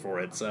even pushed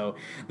for it. So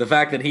the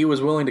fact that he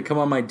was willing to come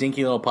on my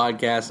dinky little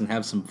podcast and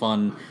have some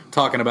fun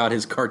talking about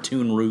his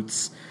cartoon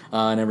roots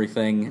and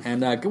everything.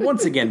 And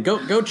once again,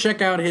 go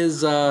check out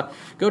his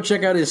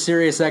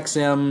Sirius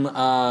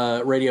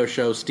XM radio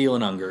show, Steel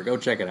and Unger. Go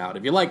check it out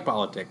if you like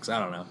politics. I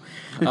don't know.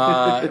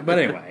 But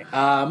anyway,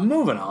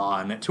 moving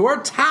on to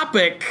our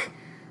topic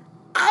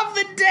of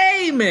the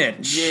day,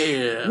 Mitch.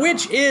 Yeah.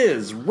 Which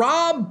is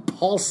Rob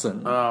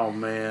Paulsen. Oh,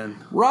 man.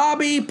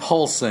 Robbie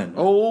Paulsen.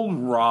 Old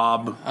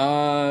Rob.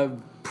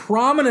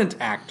 Prominent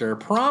actor,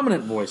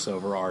 prominent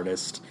voiceover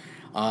artist.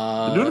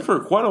 Been doing it for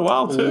quite a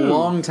while, too.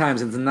 Long time,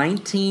 since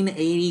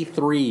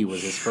 1983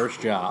 was his first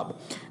job.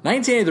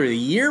 1983, the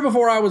year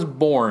before I was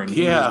born,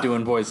 he was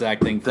doing voice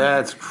acting.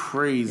 That's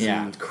crazy.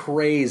 Yeah,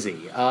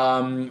 crazy.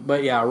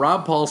 But yeah,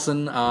 Rob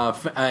Paulsen,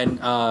 and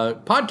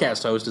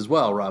podcast host as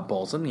well, Rob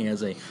Paulsen. He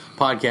has a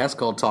podcast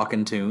called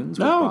Talkin' Tunes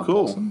with Rob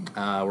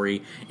Paulsen, where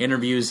he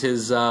interviews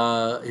his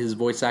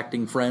voice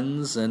acting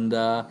friends, and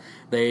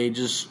they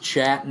just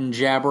chat and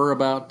jabber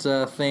about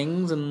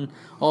things and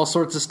all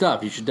sorts of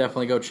stuff. You should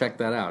definitely go check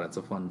that out. It's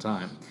a fun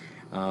time.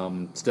 It's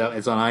on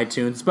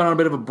iTunes. It's been on a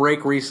bit of a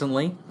break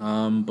recently,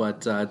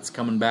 but it's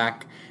coming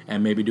back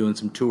and maybe doing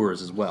some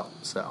tours as well.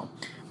 So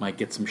might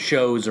get some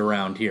shows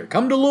around here.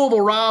 Come to Louisville,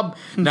 Rob.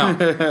 No,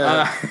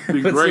 but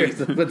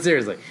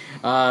seriously,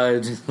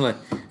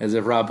 as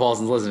if Rob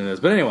Paulsen's listening to this.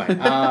 But anyway,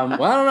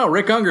 well, I don't know.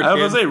 Rick Unger did. I was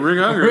going to say, Rick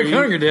Unger. Rick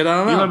Unger did. I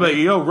don't know. You might be like,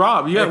 yo,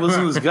 Rob, you got to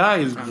listen to this guy.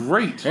 He's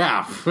great.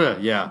 Yeah.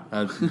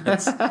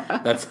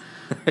 That's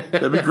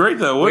that'd be great,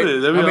 though, wouldn't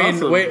it? That'd be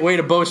awesome. Way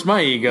to boast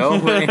my ego.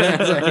 Way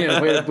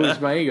to boost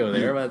my ego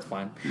there, but that's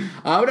fine.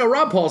 No,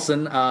 Rob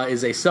Paulsen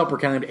is a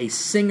self-proclaimed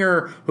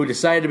singer who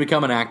decided to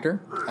become an actor.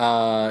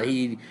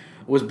 He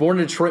was born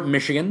in Detroit,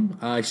 Michigan.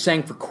 He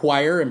sang for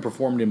choir and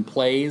performed in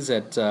plays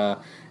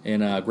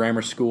in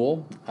grammar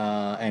school.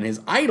 And his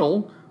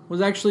idol was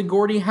actually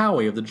Gordie Howe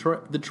of the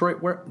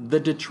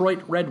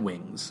Detroit Red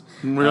Wings.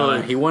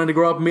 Really? He wanted to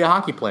grow up and be a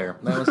hockey player.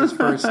 That was his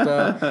first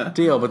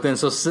deal. But then,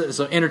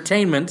 so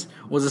entertainment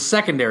was a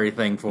secondary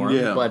thing for him.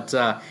 Yeah.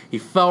 But he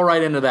fell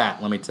right into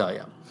that, let me tell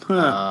you.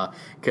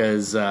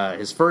 Because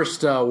his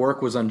first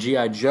work was on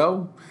G.I.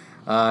 Joe.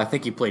 I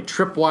think he played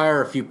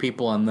Tripwire, a few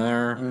people on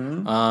there.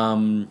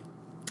 Mm-hmm.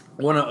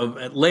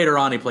 Later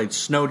on, he played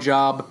Snow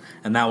Job,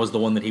 and that was the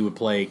one that he would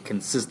play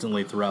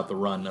consistently throughout the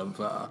run of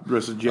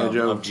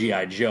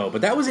G.I. Joe.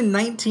 But that was in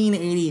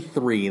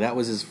 1983. That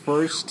was his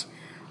first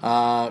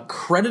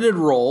credited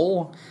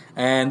role,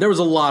 and there was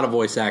a lot of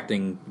voice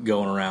acting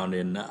going around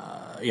in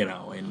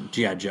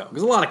G.I. Joe.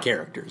 There's a lot of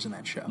characters in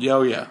that show.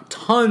 Oh, yeah.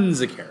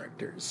 Tons of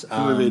characters.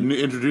 They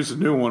introduce a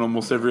new one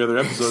almost every other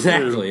episode,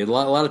 exactly. Too. A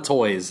lot of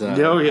toys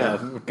going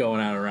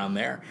out around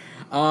there.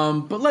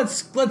 But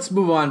let's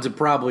move on to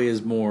probably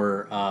his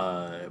more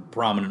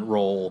prominent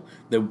role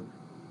that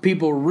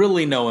people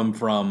really know him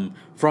from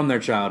their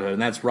childhood,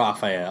 and that's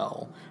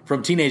Raphael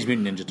from Teenage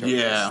Mutant Ninja Turtles.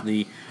 Yeah.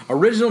 The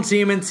original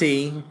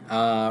TMNT,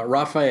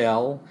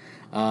 Raphael.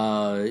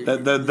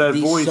 That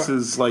voice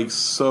is like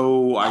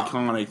so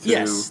iconic too.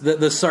 Yes,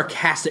 the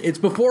sarcastic. It's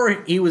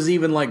before he was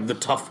even like the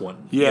tough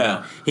one. Yeah, you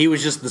know? He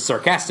was just the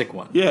sarcastic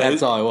one. Yeah,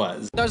 that's all it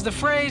was. Does the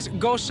phrase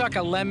 "go suck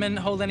a lemon"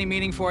 hold any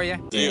meaning for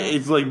you? Yeah.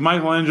 It's like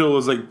Michelangelo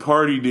was like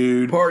party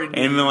dude, and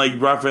then like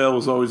Raphael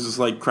was always just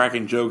like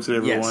cracking jokes at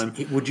everyone.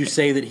 Yes. Would you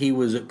say that he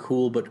was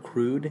cool but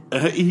crude?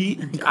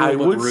 I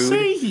would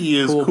say he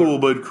is cool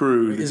but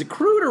crude. Is it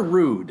crude or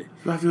rude?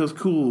 Raphael's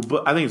cool,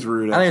 but I think it's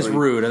rude. I think it's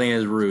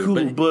rude.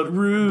 Cool but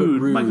rude.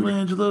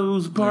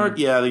 Michelangelo's part.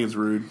 Yeah, I think it's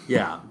rude.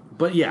 Yeah,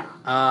 but yeah.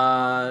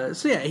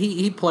 So yeah,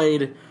 he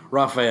played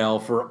Raphael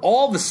for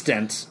all the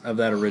stint of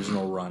that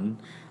original run,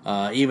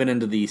 even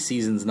into the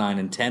seasons 9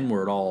 and 10,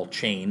 where it all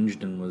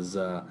changed and was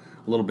a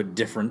little bit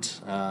different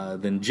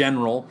than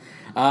General.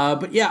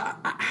 But yeah.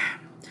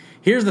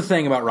 Here's the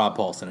thing about Rob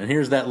Paulsen, and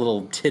here's that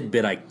little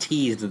tidbit I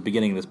teased at the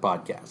beginning of this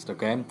podcast,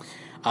 okay?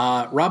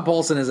 Rob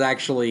Paulsen is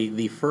actually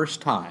the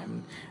first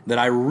time that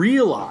I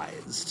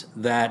realized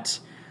that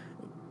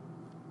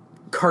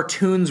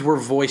cartoons were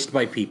voiced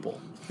by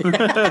people. You're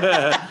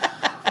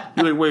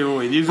like,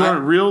 wait, these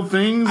aren't real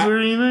things or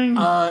anything?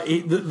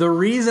 The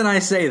reason I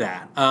say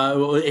that,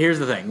 here's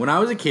the thing. When I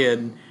was a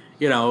kid,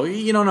 you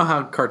don't know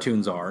how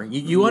cartoons are.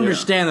 You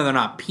understand that they're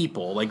not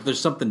people. Like, there's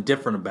something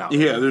different about it.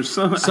 Yeah, there's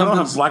some. I don't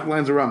have black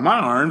lines around my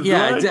arms.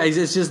 Yeah,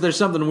 it's just there's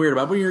something weird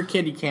about it. When you're a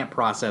kid, you can't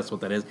process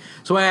what that is.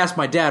 So I asked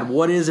my dad,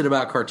 what is it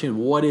about cartoons?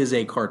 What is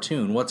a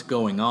cartoon? What's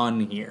going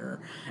on here?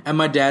 And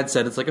my dad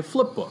said it's like a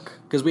flip book,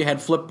 because we had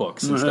flip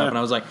books and stuff. And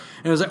I was like,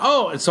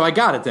 oh, so I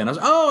got it then. I was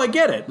like, oh, I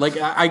get it. Like,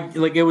 I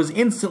it was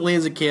instantly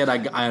as a kid, I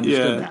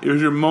understood that. It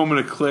was your moment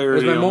of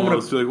clarity. It was my moment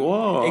of, like,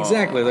 whoa.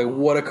 Exactly, like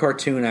what a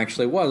cartoon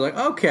actually was. Like,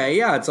 okay,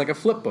 yeah, it's like a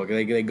flip book.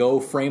 They go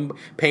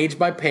page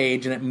by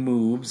page and it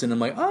moves, and I'm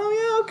like, oh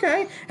yeah,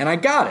 okay, and I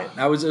got it.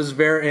 I was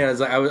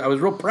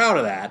real proud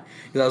of that,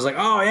 because I was like,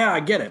 oh yeah, I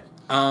get it.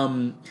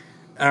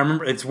 I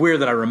remember, it's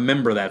weird that I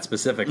remember that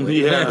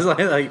specifically. Yeah.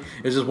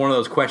 It's just one of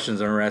those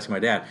questions I remember asking my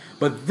dad.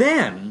 But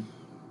then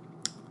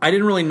I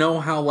didn't really know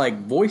how like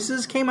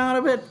voices came out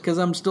of it, because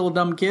I'm still a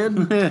dumb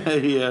kid.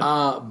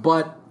 Yeah.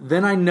 But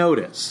then I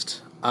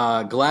noticed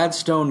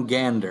Gladstone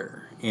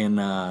Gander in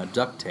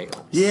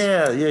DuckTales.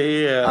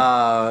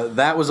 Yeah.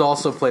 That was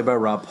also played by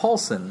Rob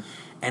Paulsen,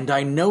 and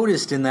I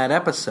noticed in that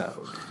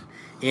episode,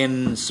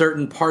 in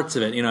certain parts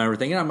of it,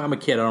 everything. I'm a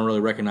kid. I don't really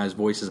recognize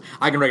voices.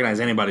 I can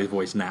recognize anybody's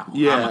voice now.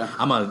 Yeah,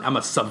 I'm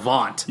a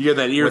savant. You got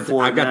that ear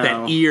for it. I've got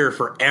that ear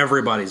for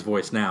everybody's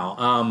voice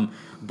now.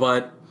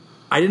 But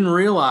I didn't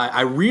realize.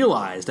 I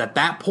realized at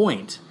that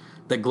point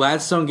that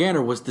Gladstone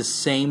Gander was the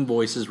same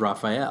voice as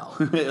Raphael.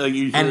 Like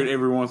you hear it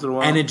every once in a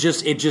while, and it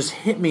just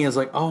hit me as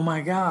like, oh my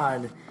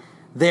god.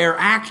 They're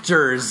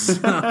actors.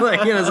 It's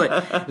like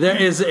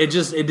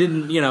it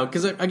didn't,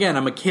 because again,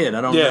 I'm a kid.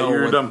 I don't know. Yeah,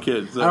 you're a dumb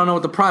kid. So. I don't know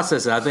what the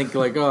process is. I think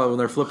like, when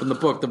they're flipping the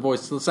book,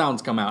 the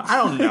sounds come out. I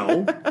don't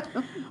know.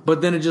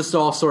 But then it just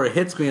all sort of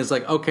hits me. It's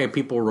like, okay,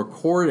 people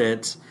record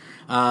it.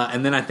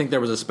 And then I think there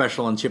was a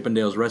special on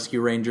Chippendale's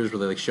Rescue Rangers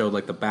where they showed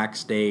like the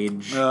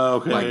backstage,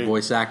 like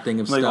voice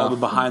acting of like stuff, all the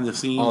behind the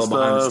scenes. All the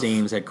behind the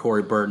scenes had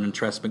Corey Burton and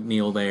Tress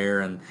MacNeille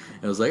there, and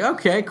it was like,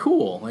 okay,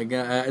 cool. Like,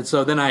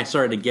 so then I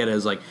started to get it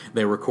as like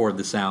they record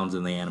the sounds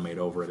and they animate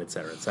over it, et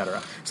cetera, et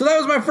cetera. So that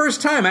was my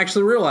first time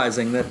actually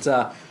realizing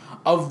that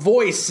a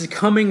voice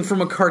coming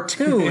from a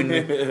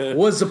cartoon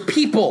was a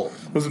people.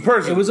 It was a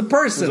person. It was a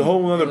person. It was a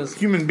whole other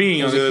human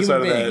being on the other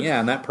side of that.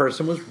 Yeah, and that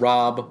person was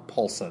Rob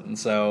Paulsen.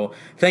 So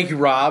thank you,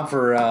 Rob,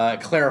 for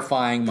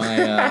clarifying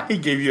my... he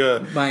gave you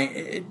a...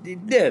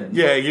 It did.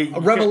 Yeah.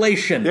 A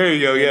revelation. There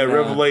you go, yeah,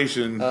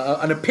 revelation.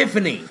 An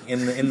epiphany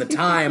in the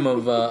time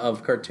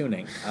of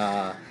cartooning.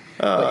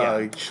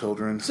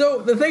 Children.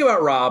 So the thing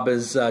about Rob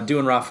is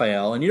doing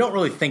Raphael, and you don't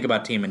really think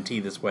about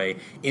TMNT this way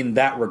in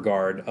that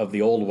regard of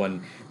the old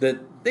one, that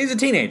he's a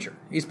teenager.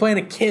 He's playing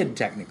a kid,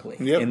 technically,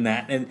 in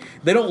that. And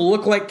they don't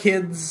look like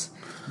kids.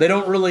 They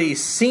don't really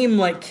seem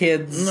like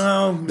kids.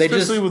 No,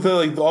 especially with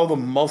all the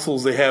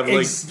muscles they have.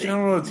 Like, I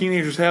don't know if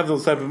teenagers have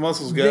those type of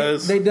muscles,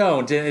 guys. They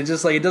don't. And it's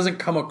just like, it doesn't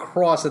come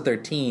across that they're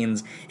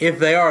teens. If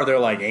they are, they're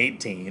like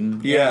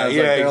 18. Yeah,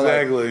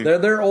 exactly.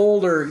 Like, they're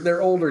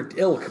older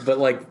ilk, but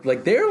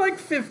like they're like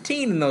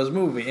 15 in those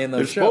movies, in those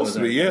they're shows. Supposed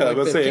to be, yeah. I was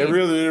about to say,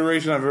 every other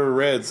iteration I've ever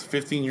read is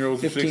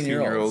 15-year-olds or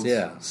 16-year-olds.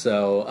 Yeah.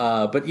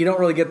 So, but you don't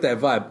really get that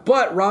vibe.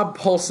 But Rob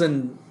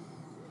Paulsen,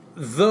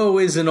 though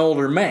is an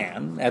older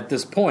man at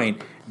this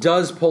point,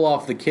 does pull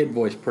off the kid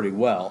voice pretty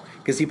well,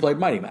 because he played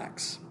Mighty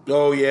Max.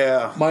 Oh,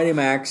 yeah. Mighty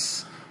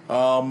Max.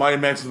 Mighty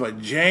Max was my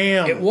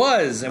jam. It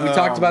was, and we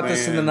talked about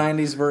this in the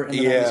 90s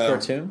 90s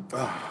cartoon.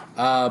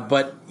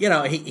 But, he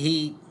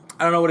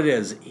I don't know what it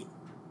is.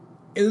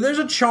 There's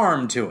a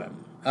charm to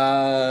him.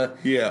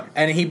 Yeah.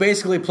 And he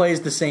basically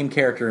plays the same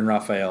character in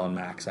Raphael and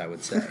Max, I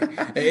would say.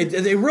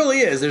 It really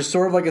is. There's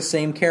sort of like a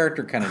same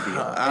character kind of deal.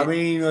 I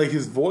mean, like,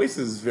 his voice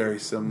is very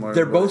similar.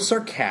 They're both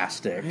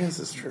sarcastic. Yes,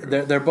 it's true.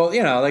 They're both,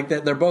 you know, like,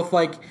 they're both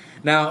like...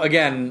 Now,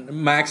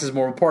 again, Max is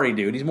more of a party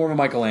dude. He's more of a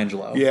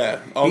Michelangelo.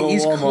 Yeah.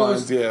 He's along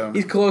close, lines, yeah.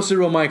 He's closer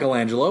to a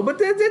Michelangelo, but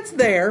it's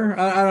there.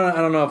 I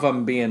don't know if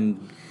I'm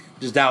being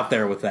just out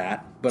there with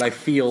that, but I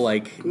feel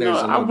like there's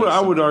a little bit of I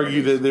would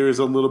argue similarity. that there is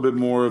a little bit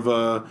more of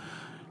a...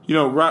 You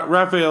know,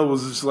 Raphael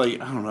was just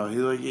like, I don't know,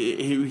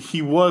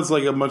 he was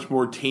like a much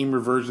more tamer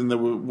version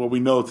than what we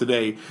know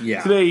today.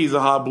 Yeah. Today he's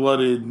a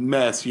hot-blooded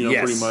mess, you know,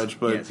 Yes. pretty much.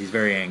 But yes, he's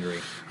very angry.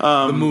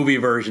 The movie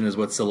version is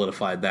what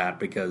solidified that,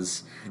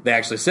 because they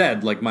actually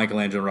said, like,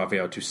 Michelangelo and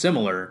Raphael are too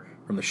similar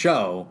from the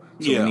show,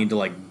 so Yeah. we need to,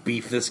 like,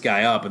 beef this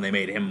guy up, and they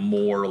made him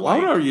more I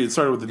like... would argue it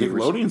started with the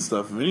Nickelodeon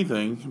stuff, if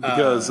anything,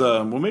 because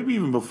well, maybe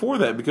even before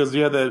that, because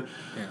you had that.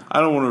 Yeah. I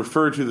don't want to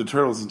refer to the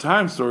Turtles in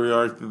Time story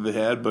arc that they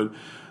had, but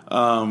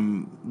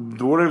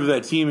whatever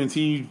that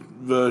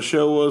TMNT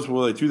show was,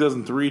 like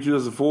 2003,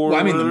 2004.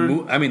 Well,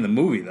 whatever. I mean the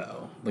movie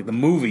though, like the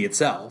movie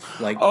itself,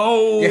 like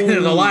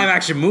the live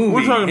action movie.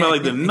 We're talking about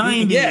like the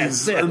 90s,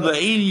 yes, the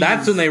 80s.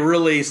 That's when they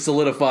really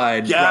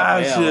solidified.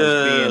 Raphael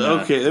as being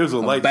okay, there was a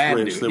light bad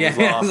switch dude.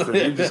 that was off, and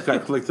it just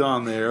got clicked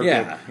on there.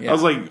 Okay. Yeah. I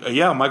was like,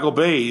 Michael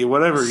Bay,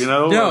 whatever, you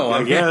know. No,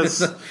 I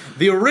guess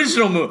the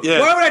original movie. Yeah.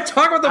 Why would I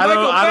talk about the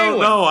Michael Bay I don't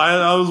one? know.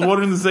 I was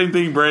wondering the same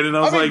thing, Brandon.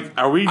 I was like,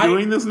 are we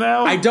doing this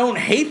now? I don't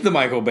hate the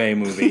Michael Bay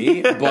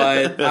movie,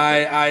 but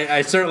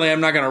I certainly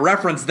am not going to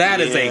reference that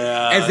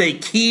as a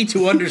key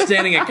to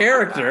understanding a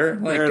character.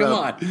 Like, come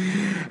on.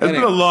 It's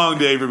been a long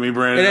day for me,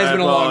 Brandon. It has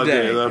been a long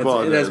day. I It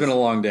apologize. has been a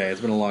long day.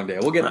 It's been a long day.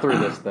 We'll get through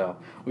this, though.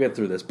 We'll get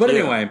through this. But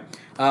anyway,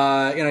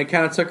 I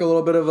kind of took a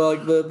little bit of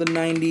like the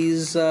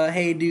 90s,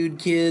 hey dude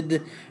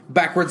kid,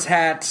 backwards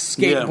hat,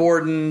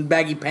 skateboarding,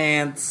 baggy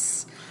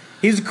pants.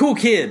 He's a cool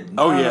kid.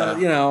 Oh, yeah.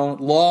 You know,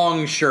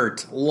 long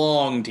shirt,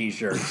 long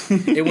t-shirt.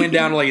 It went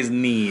down to like his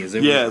knees.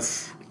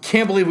 Yes.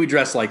 Can't believe we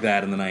dressed like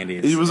that in the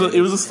 90s. It was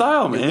a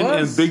style, man. It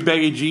was. And big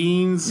baggy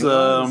jeans,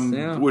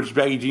 yeah. which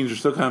baggy jeans are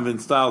still kind of in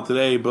style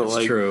today. But That's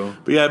like, true.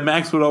 But yeah,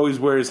 Max would always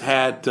wear his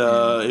hat.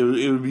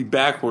 It would be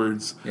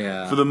backwards,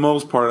 for the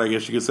most part, I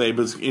guess you could say.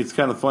 But it's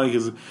kind of funny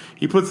because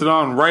he puts it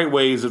on right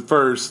ways at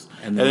first,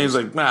 and then he's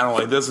like, "Man, I don't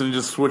like this," and he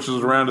just switches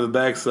it around to the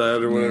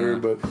backside or whatever.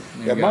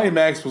 But Mighty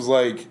Max was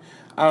like,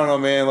 I don't know,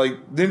 man.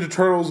 Like, Ninja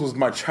Turtles was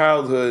my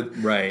childhood.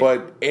 Right.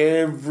 But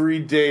every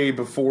day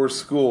before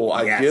school,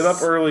 I'd get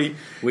up early,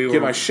 get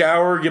my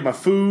shower, get my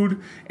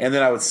food, and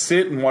then I would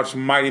sit and watch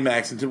Mighty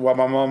Max while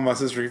my mom and my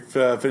sister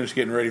finished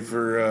getting ready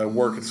for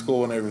work and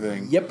school and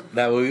everything. Yep.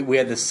 That we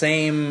had the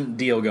same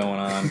deal going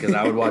on, because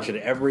I would watch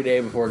it every day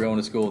before going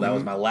to school. That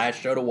was my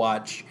last show to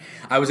watch.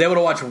 I was able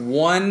to watch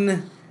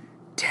one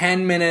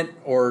 10-minute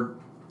or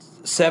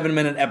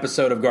 7-minute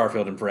episode of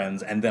Garfield and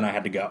Friends, and then I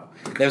had to go.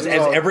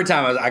 Every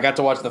time I got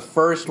to watch the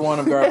first one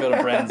of Garfield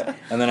and Friends,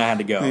 and then I had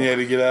to go. And you had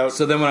to get out.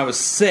 So then whenever I was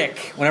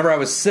sick,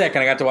 and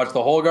I got to watch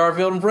the whole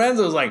Garfield and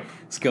Friends, I was like,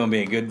 it's going to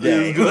be a good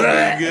day. And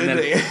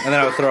then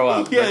I would throw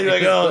up. Yeah, you're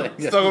like, oh,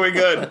 it's not going to be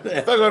good.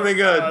 It's not going to be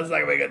good. Oh, it's not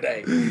going to be a good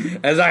day.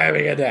 It's not going to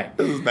be a good day.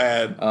 This is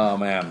bad. Oh,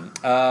 man.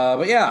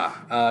 But yeah,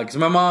 because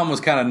my mom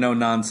was kind of no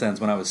nonsense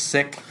when I was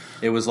sick.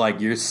 It was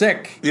like, you're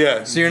sick.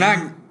 Yeah. So you're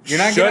not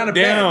getting out of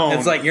down. bed.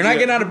 It's like you're not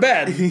getting out of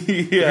bed.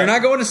 You're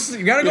not going to.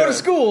 You gotta go to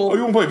school. Oh,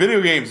 you want to play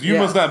video games? You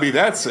must not be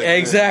that sick.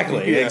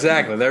 Exactly.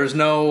 Exactly. There's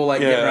no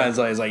like getting around. It's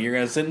like you're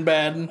gonna sit in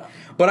bed.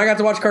 But I got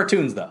to watch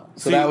cartoons though,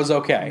 so that was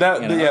okay.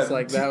 But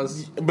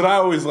I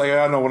always I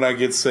don't know when I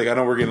get sick. I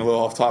know we're getting a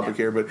little off topic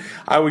here, but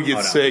I would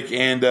get sick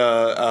and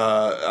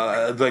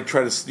I'd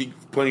try to sneak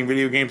playing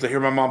video games. I hear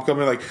my mom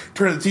coming,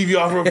 turn the TV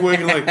off real quick,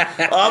 and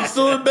I'm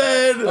still in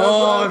bed.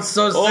 I'm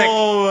so sick.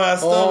 Oh, my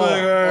stomach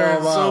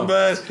hurts so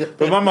bad.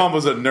 But my mom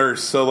was a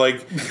nurse, so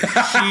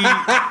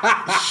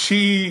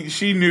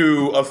she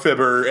knew a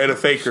fibber and a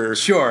faker.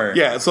 Sure.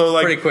 Yeah. So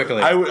pretty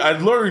quickly, I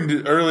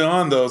learned early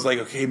on though. I was like,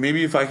 okay,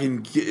 maybe if I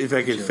can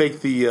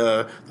fake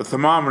the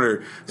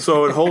thermometer, so I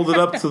would hold it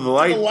up to the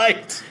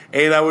light.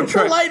 And I would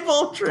try, light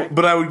bulb trick.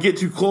 But I would get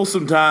too close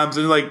sometimes,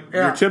 and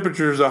your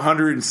temperature is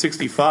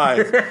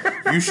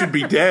 165. You should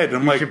be dead.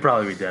 I'm you should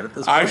probably be dead at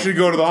this point. I should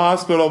go to the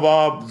hospital,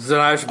 Bob. So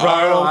I should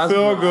probably I don't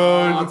feel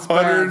good.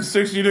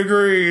 160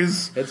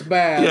 degrees. It's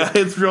bad. Yeah,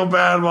 it's real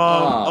bad,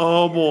 Mom.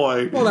 Oh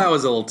boy. Well, that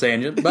was a little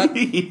tangent, but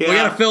we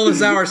gotta fill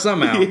this hour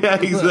somehow.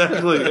 Yeah,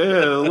 exactly.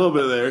 Yeah, a little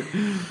bit there.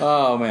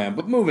 Oh man,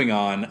 but moving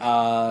on.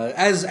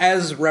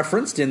 As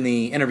referenced in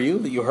the interview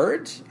that you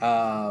heard,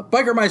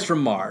 Biker Mice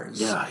from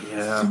Mars.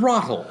 Yeah.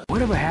 Throttle.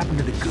 Whatever happened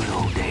to the good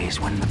old days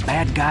when the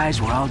bad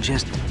guys were all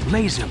just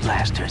laser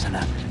blasters and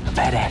a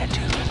bad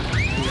attitude?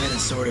 We had a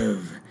sort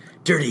of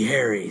Dirty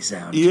Harry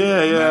sound.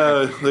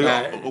 Yeah.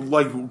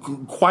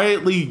 Like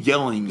quietly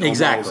yelling.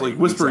 Exactly. Almost, like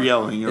whisper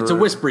yelling. It's a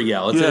whisper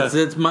yell.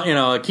 It's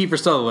Kiefer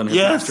Sutherland has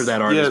mastered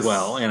that art as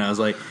well. It's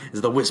like,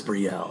 it's the whisper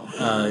yell.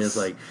 It's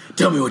like,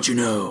 tell me what you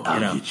know.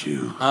 I'll get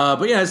you.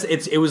 But yeah,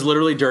 it was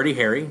literally Dirty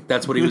Harry.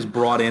 That's what he was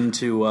brought in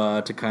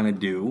to kind of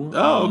do.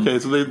 Oh, okay.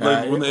 So they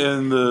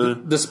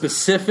the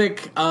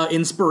specific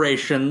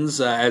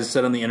inspirations, as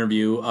said in the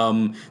interview,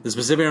 the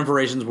specific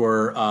inspirations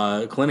were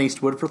Clint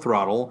Eastwood for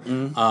Throttle.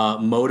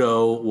 Moto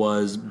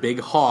was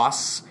Big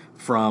Hoss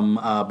from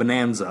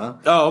Bonanza.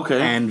 Oh, okay.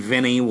 And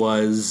Vinny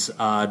was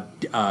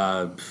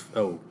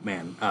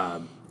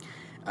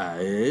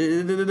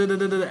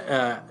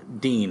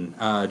Dean.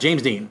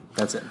 James Dean.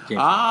 That's it.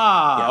 James.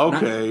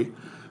 Okay.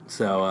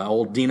 So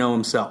old Dino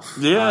himself.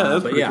 Yeah,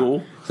 that's pretty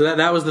cool. So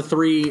that was the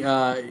three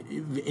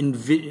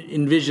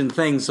envisioned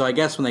things. So I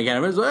guess when they got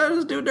him, it was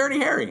let's do Dirty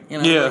Harry.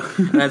 Yeah,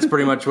 and that's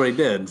pretty much what he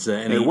did. So,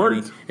 and it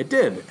worked. It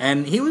did,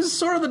 and he was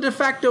sort of the de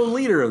facto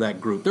leader of that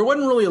group. There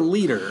wasn't really a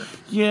leader.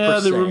 Yeah,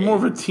 they were more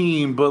of a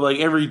team, but like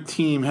every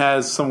team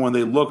has someone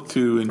they look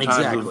to in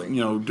times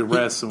of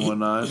duress and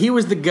whatnot. He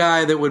was the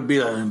guy that would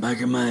be like,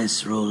 "Biker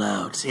mice roll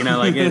out,"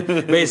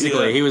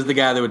 basically he was the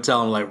guy that would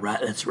tell him like,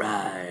 "Right, let's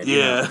ride."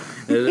 Yeah,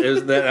 it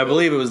was that. I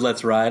believe it was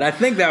 "Let's ride." I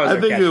think that was.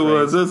 I think it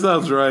was. That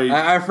sounds right.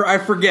 I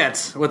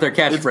forget what their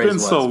catchphrase was. It's been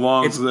so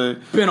long. It's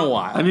been a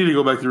while. I need to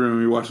go back through and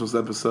rewatch those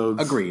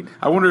episodes. Agreed.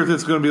 I wonder if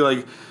it's going to be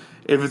like.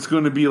 If it's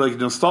going to be like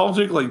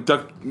nostalgic, like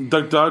Duck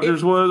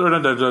Dodgers was, or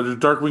not Duck Dodgers,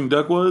 Darkwing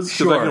Duck was,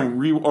 sure. I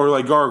can or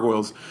like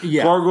Gargoyles.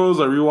 Yeah.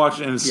 Gargoyles I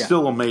rewatched and it's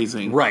still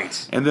amazing.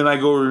 Right. And then I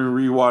go and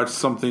rewatch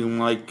something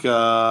like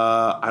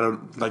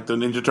like the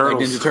Ninja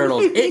Turtles. Like Ninja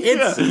Turtles.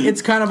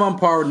 It's kind of on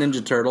par with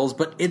Ninja Turtles,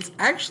 but it's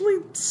actually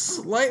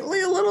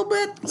slightly a little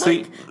bit.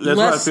 See, that's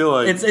what I feel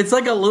like. It's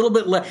like a little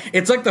bit less.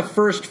 It's like the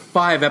first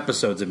 5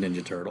 episodes of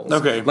Ninja Turtles.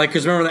 Okay. Like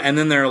because remember, and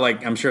then there are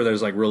like I'm sure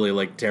there's like really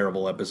like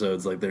terrible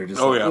episodes like they're just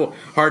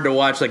hard to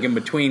watch like in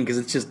between because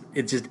it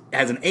just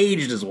hasn't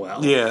aged as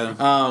well. Yeah.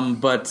 I'm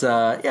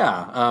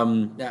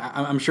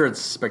sure it's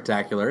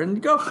spectacular.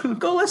 And go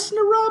listen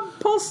to Rob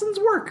Paulsen's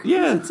work.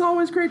 Yeah. It's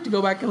always great to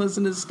go back and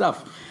listen to his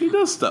stuff. He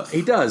does stuff.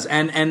 He does.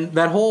 And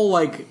that whole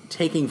like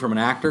taking from an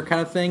actor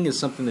kind of thing is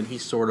something that he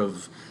sort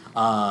of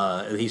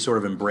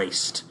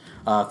embraced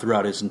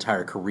throughout his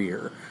entire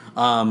career.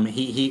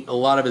 He a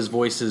lot of his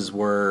voices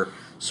were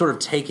sort of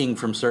taking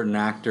from certain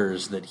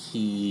actors that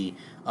he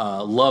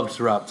loved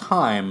throughout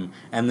time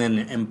and then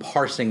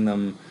imparsing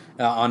them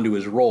onto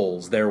his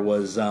roles. There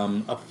was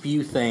a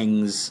few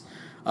things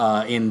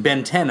in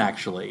Ben 10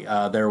 actually.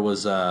 There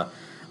was I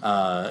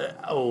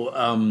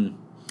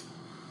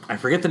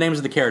forget the names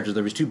of the characters.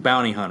 There was 2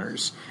 bounty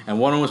hunters, and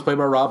one of them was played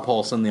by Rob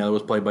Paulsen, the other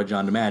was played by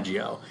John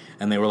DiMaggio,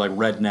 and they were like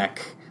redneck.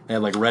 They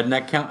had like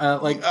redneck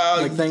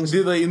things.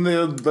 Do they in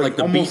the like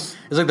almost?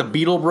 It's like the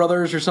Beetle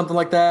Brothers or something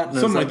like that. And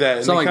something like that.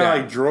 And something they like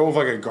that. Like drove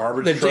like a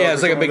garbage truck. Yeah,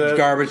 it's like a big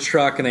garbage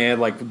truck, and they had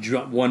like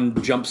one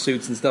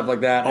jumpsuits and stuff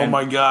like that. Oh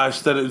my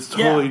gosh, that is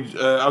totally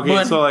okay.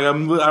 But, so like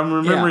I'm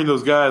remembering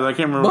those guys. I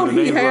can't remember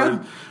the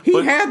names.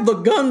 He had the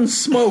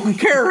Gunsmoke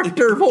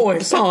character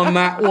voice on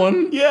that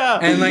one. Yeah,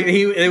 and like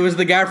it was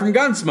the guy from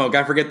Gunsmoke.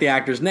 I forget the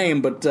actor's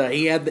name, but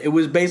it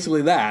was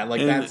basically that.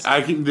 Like that's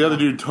the other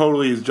dude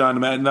totally is John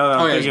DiMaggio. No,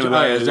 I'm thinking of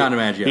that. It's John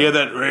DiMaggio. He had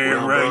that.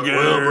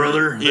 Well,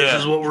 brother,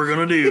 this is what we're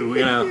gonna do.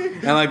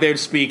 And like they'd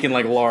speak in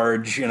like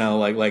large,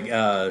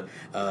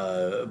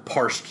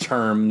 parsed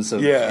terms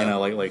of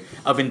like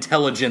of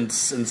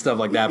intelligence and stuff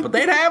like that. But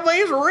they'd have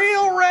these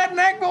real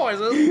redneck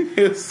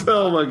voices.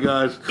 Oh my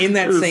gosh!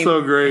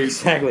 So great.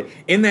 Exactly.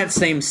 In that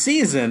same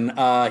season,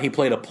 he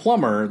played a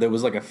plumber that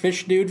was like a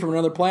fish dude from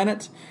another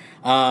planet,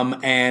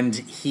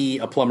 and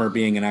a plumber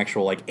being an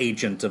actual like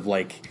agent of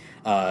like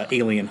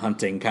alien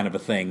hunting kind of a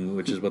thing,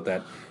 which is what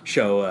that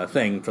show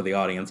thing for the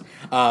audience.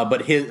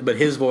 But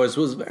his voice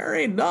was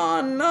very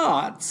Don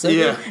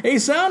Knotts. He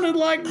sounded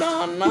like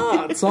Don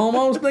Knotts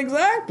almost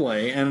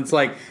exactly, and it's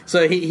like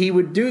so he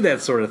would do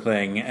that sort of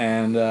thing,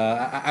 and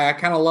I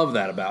kind of love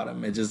that about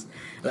him. It just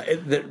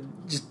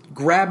just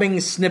grabbing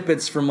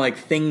snippets from like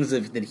things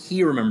that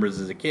he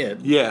remembers as a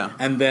kid,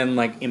 and then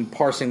like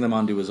imparsing them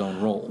onto his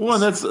own roles.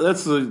 Well, and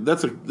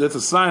that's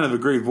a sign of a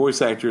great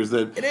voice actor is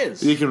that it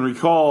is. You can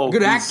recall a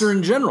good actor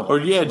in general, or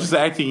just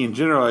acting in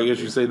general. I guess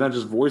you say not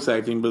just voice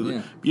acting, but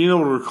being able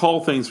to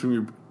recall things from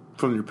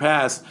your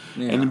past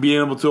and being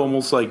able to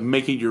almost like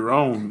make it your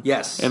own,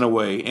 in a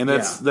way, and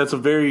that's a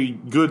very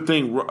good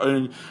thing.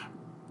 And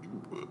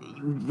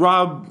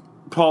Rob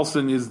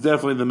Paulsen is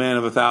definitely the man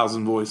of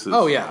 1,000 voices.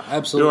 Oh yeah,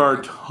 absolutely. There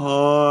are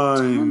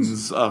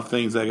tons of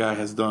things that guy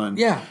has done.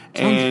 Yeah,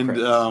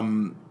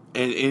 and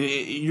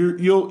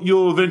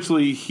you'll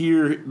eventually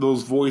hear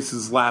those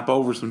voices lap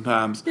over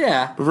sometimes.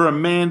 Yeah, but for a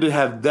man to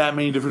have that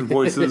many different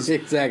voices,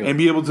 exactly, and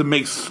be able to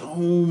make so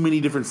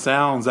many different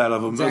sounds out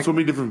of them, so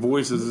many different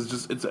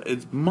voices,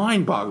 it's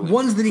mind-boggling.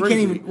 Ones that he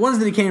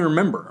can't even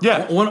remember.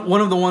 Yeah,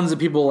 one of the ones that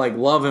people like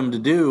love him to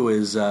do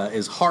is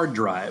Hard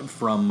Drive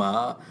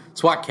from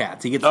SWAT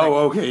Kats. He gets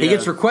he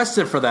gets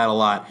requested for that a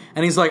lot,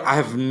 and he's like, I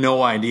have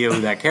no idea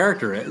who that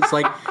character is.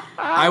 Like,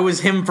 I was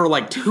him for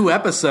like 2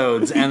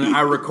 episodes, and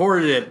I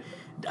recorded it.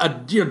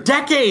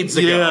 Decades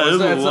ago. Yeah, it was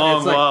a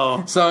long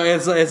while. So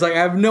it's like I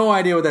have no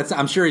idea what that's.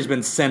 I'm sure he's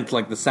been sent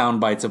like the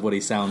sound bites of what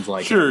he sounds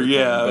like. Sure,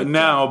 yeah.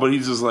 But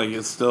he's just like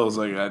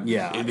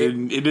it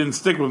didn't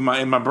stick with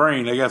in my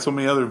brain. I got so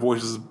many other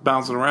voices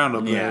bouncing around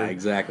up there. Yeah,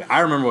 exactly. I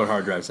remember what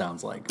hard drive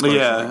sounds like.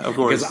 Yeah, of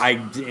course. Because I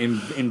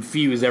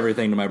infuse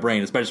everything to my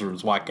brain, especially from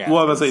SWAT Kats. Well,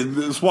 I was about to say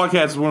the SWAT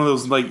Kats is one of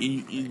those like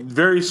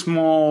very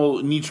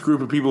small niche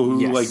group of people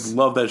who like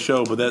love that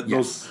show, but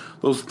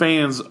those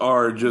fans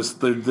are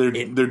just they're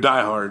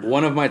diehard.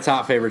 One of my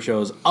top favorite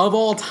shows of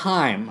all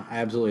time. I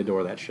absolutely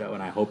adore that show,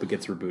 and I hope it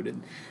gets rebooted.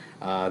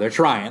 They're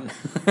trying.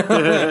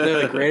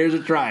 The creators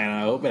are trying.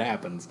 I hope it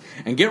happens.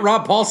 And get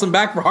Rob Paulsen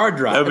back for Hard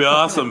Drive. That'd be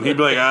awesome. He'd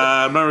be like,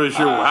 I'm not really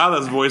sure how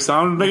this voice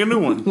sounds. Make a new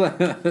one.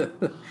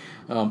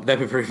 That'd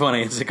be pretty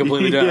funny. It's a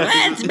completely different.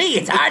 It's me.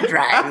 It's Hard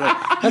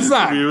Drive. That's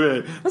not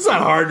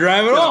Hard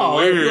Drive at all.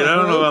 Weird. I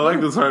don't know. I like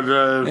this Hard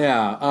Drive.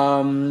 Yeah.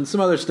 Some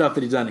other stuff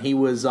that he's done. He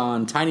was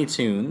on Tiny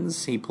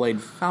Toons. He played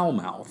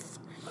Foulmouth.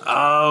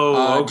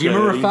 Oh, okay. Do you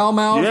remember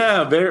Foulmouth?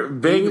 Yeah,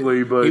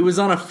 vaguely, but he was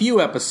on a few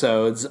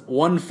episodes.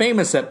 One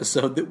famous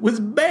episode that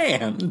was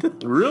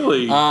banned.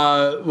 Really?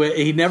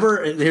 He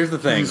never. Here's the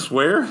thing. Did he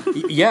swear?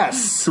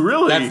 Yes.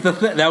 Really?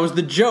 That was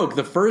the joke.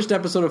 The first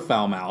episode of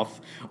Foulmouth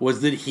was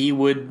that he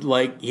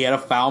had a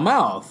foul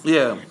mouth.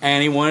 Yeah.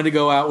 And he wanted to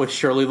go out with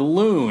Shirley the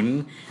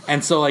Loon,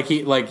 and so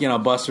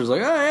Buster's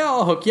like, oh yeah,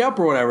 I'll hook you up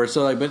or whatever.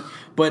 So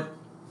but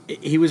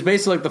he was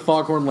basically like the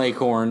Foghorn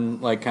Leghorn,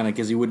 like kind of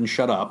because he wouldn't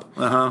shut up.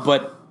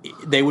 But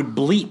they would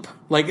bleep.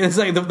 Like, it's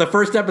like the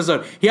first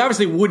episode, he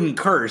obviously wouldn't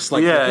curse.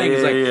 Like, the thing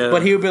is like,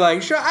 but he would be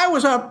like, sure, I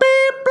was a beep,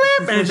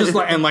 bleep. And it's just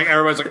like, and like,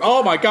 everybody's like,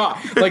 oh my God.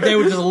 Like, they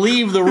would just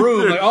leave the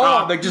room. Like,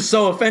 oh, like, just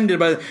so offended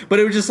by it. But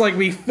it would just like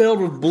be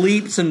filled with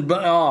bleeps and,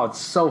 oh, it's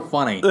so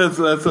funny. That's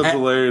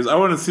hilarious. I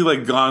want to see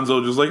like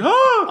Gonzo just like,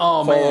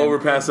 fall over,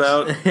 pass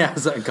out. Yeah,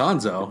 it's like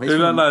Gonzo.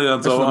 Not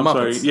Gonzo. I'm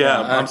sorry.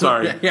 Yeah, I'm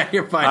sorry. Yeah,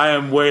 you're fine. I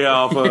am way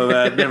off of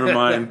that. Never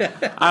mind.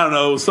 I don't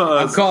know.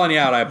 I'm calling you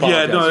out. I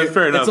apologize. Yeah, no, that's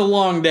fair enough. It's a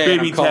long day.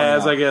 Baby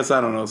Taz, I guess.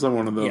 I don't know. Some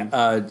one of them.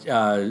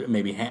 Yeah,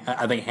 maybe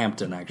I think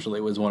Hampton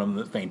actually was one of them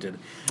that fainted.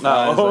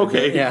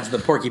 Okay. Yeah, it's the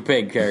Porky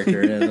Pig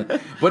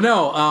character. But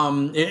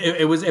no,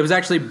 it was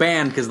actually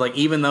banned because like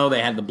even though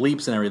they had the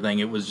bleeps and everything,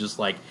 it was just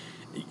like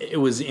it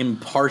was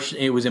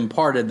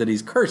imparted that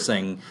he's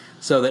cursing,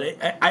 so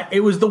that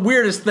it was the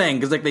weirdest thing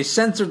because like they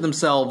censored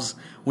themselves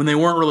when they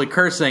weren't really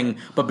cursing,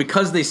 but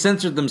because they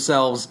censored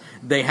themselves,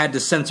 they had to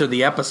censor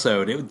the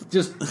episode. It was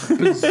just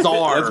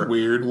bizarre. That's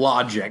weird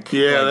logic.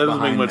 Yeah, that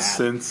doesn't make much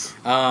sense.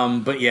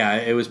 But yeah,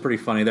 it was pretty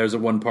funny. There's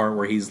one part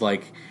where he's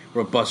like,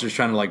 where Buster's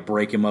trying to like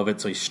break him of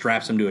it, so he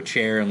straps him to a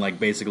chair and like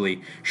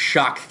basically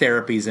shock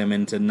therapies him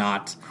into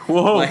not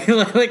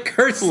like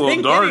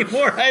cursing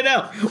anymore. I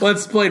know. Well,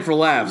 it's played for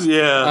laughs.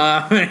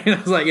 Yeah,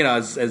 it's like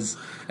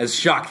as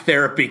shock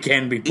therapy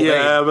can be played.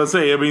 Yeah, I was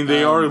say. I mean,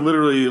 they are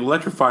literally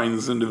electrifying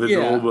this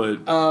individual, but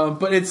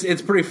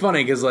it's pretty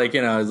funny because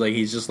it's like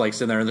he's just like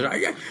sitting there and they're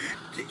like, yeah,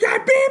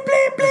 bleep,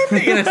 bleep,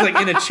 bleep. And it's like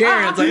in a chair.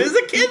 And it's like, this is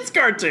a kid's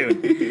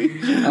cartoon.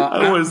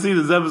 I want to see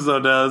this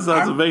episode now. It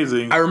sounds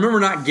amazing. I remember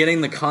not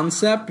getting the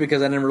concept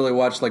because I didn't really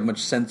watch like much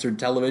censored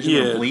television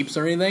or bleeps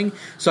or anything.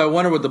 So I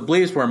wondered what the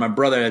bleeps were. And my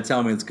brother had to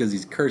tell me it's because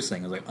he's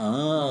cursing. I was like,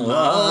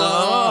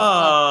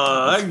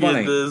 I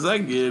get this. I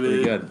get it.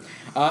 Pretty good.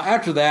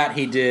 After that,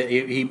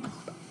 he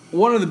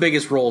one of the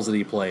biggest roles that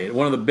he played,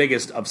 one of the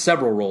biggest of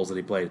several roles that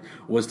he played,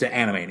 was to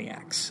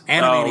Animaniacs.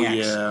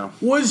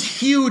 Animaniacs was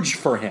huge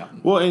for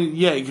him. Well,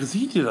 because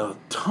he did a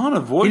ton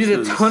of voices. He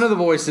did a ton of the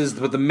voices,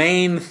 but the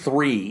main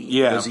three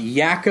was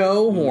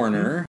Yakko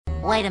Warner.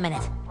 Wait a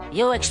minute.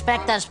 You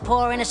expect us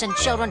poor innocent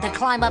children to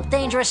climb up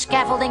dangerous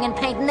scaffolding and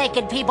paint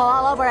naked people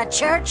all over a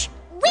church?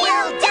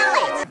 We'll do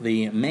it!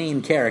 The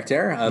main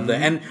character of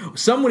and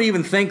some would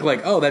even think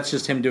like, oh, that's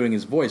just him doing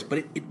his voice,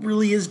 but it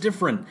really is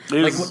different.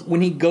 Like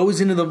when he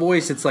goes into the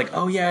voice, it's like,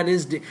 oh yeah, it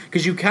is,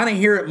 because you kind of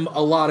hear it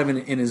a lot of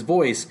in his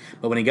voice,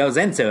 but when he goes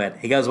into it,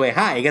 he goes way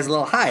high, he goes a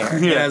little higher.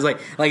 It's like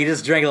he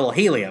just drank a little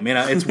helium.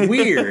 It's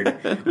weird,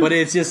 but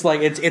it's just like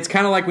it's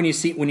kind of like when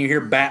you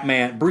hear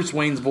Batman, Bruce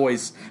Wayne's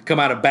voice come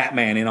out of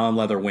Batman in On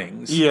Leather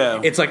Wings.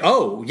 Yeah, it's like,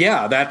 oh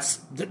yeah,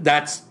 that's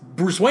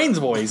Bruce Wayne's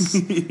voice,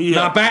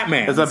 not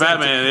Batman. It's not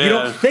Batman. You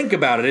don't think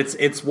about it.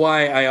 It's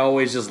why I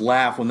always just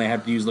laugh when they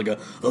have to use like a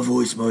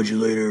voice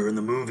modulator in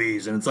the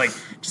movies, and it's like,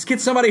 just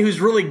get somebody who's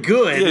really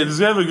good. Yeah,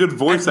 just have a good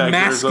voice actor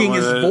masking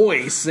his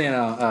voice.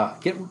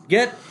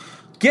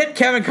 Get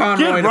Kevin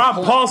Conroy. Get Rob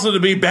Paulsen to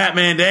be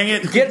Batman. Dang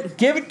it!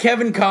 Give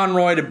Kevin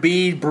Conroy to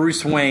be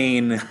Bruce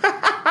Wayne.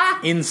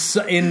 In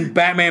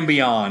Batman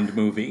Beyond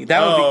movie.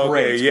 That would be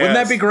great. Okay, yes. Wouldn't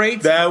that be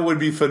great? That would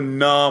be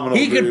phenomenal.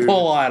 He could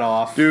pull that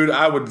off. Dude,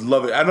 I would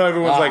love it. I know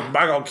everyone's like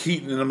Michael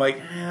Keaton, and I'm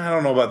like, I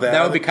don't know about that.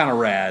 That would be kind of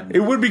rad.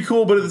 It would be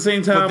cool, but at the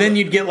same time... But then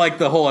you'd get like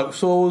the whole,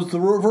 so is the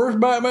reverse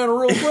Batman a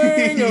real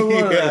thing?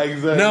 Yeah,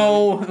 exactly.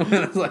 No.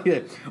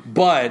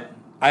 But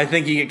I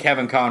think you get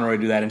Kevin Conroy to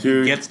do that, and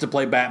he gets to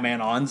play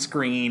Batman on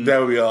screen. That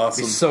would be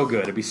awesome. It'd be so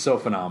good. It'd be so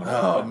phenomenal.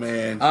 Oh,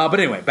 man. But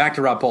anyway, back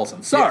to Rob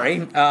Paulsen. Sorry.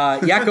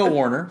 Yakko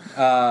Warner,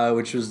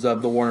 which was the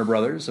Warner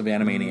Brothers of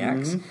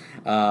Animaniacs.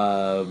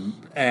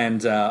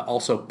 And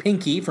also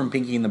Pinky from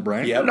Pinky and the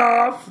Brain. Yep.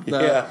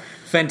 Enough!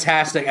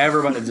 Fantastic.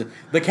 Everybody,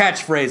 the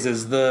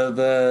catchphrases,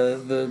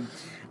 the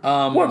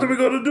what are we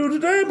going to do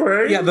today,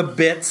 Brain? Yeah, the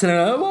bits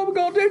and what we're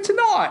going to do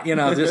tonight. You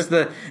know,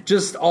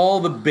 just all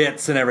the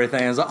bits and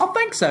everything. I was like, I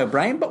think so,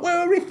 Brain, but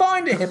where will we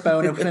find a hippo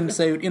in a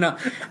swimsuit? You know,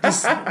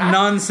 just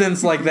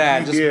nonsense like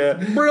that.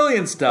 Just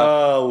brilliant stuff.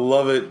 Oh,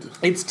 love it.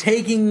 It's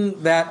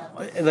taking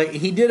that, like,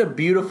 he did a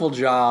beautiful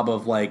job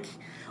of, like,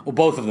 well,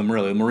 both of them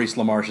really, Maurice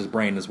LaMarche's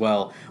Brain as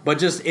well. But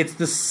just, it's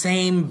the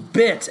same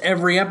bit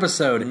every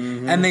episode.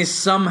 And they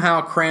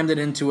somehow crammed it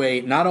into a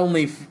not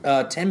only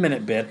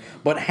 10-minute bit,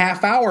 but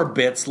half-hour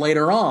bits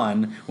later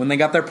on when they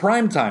got their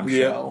primetime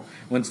show.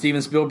 When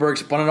Steven Spielberg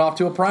spun it off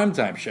to a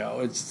primetime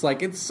show. It's just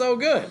like, it's so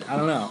good. I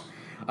don't know.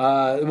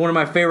 One of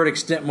my favorite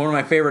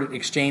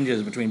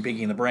exchanges between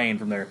Pinky and the Brain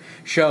from their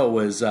show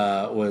was they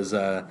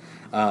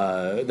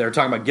were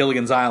talking about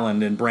Gilligan's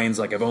Island, and Brain's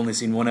like, I've only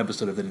seen one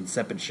episode of the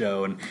Insipid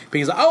show, and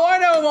Pinky's like, oh, I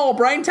know them all,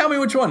 Brain, tell me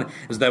which one. It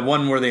was that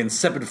one where the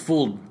Insipid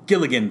fooled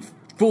Gilligan,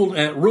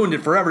 ruined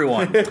it for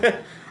everyone.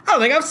 I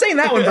don't think I've seen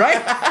that one,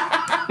 Brain.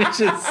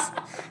 Which is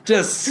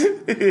just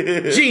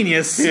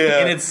genius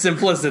in its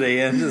simplicity,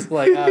 and just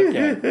like,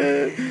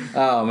 okay.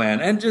 Oh,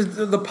 man. And just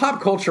the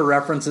pop culture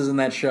references in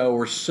that show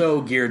were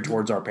so geared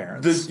towards our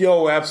parents.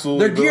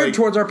 Absolutely. They're geared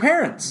towards our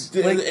parents.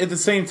 At the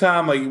same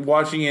time, like,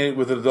 watching it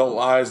with adult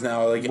eyes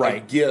now, like, I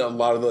get a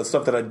lot of the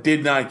stuff that I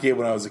did not get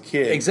when I was a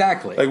kid.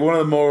 Exactly. Like, one of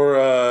the more,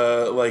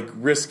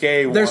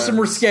 risque ones. There's some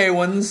risque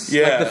ones,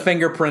 like the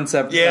fingerprints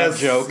joke.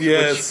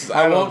 Yes,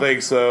 I don't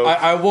think so.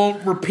 I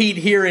won't repeat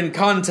here in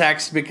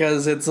context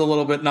because it's a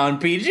little bit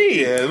non-PG.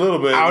 Yeah, a little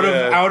bit.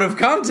 Out of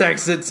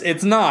context,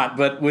 it's not.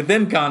 But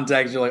within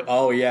context, you're like,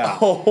 oh yeah,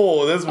 that's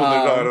what they're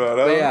talking about.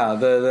 Huh? But yeah,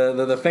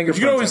 the fingerprints. But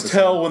you can always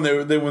tell when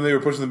they were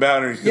pushing the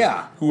boundaries.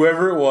 Yeah,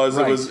 whoever it was,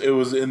 it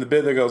was in the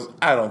bit that goes,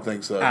 I don't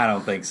think so. I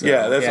don't think so.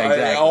 Yeah, that's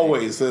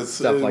exactly. That's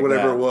stuff like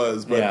whatever that. It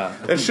was.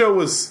 But that show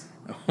was.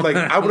 Like,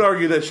 I would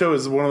argue that show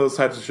is one of those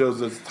types of shows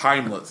that's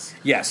timeless.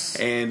 Yes,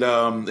 and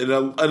a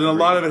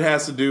lot of it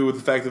has to do with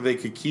the fact that they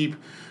could keep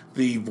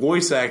the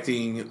voice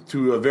acting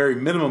to a very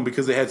minimum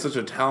because they had such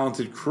a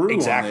talented crew on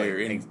there.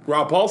 And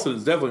Rob Paulsen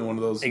is definitely one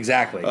of those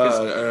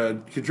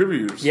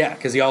contributors. Yeah,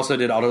 because he also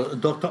did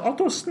Dr.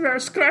 Otto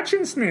Scratch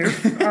and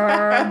Sniff,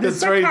 the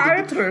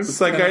psychiatrist. Right, the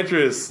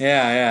psychiatrist.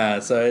 Yeah.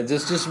 So it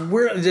just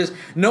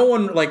no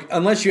one, like,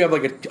 unless you have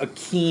like a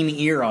keen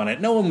ear on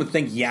it, no one would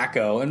think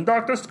Yakko and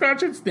Dr.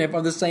 Scratch and Sniff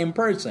are the same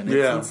person.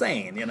 It's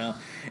insane, you know.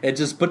 It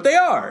just, but they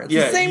are. It's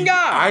the same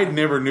guy. I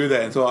never knew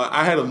that until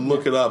I had to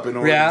look it up in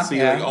order to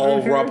see like all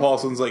of Rob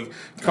Paulsen's like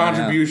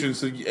contributions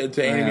to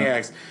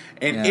Animaniacs.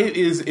 And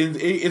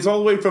it's all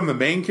the way from the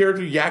main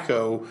character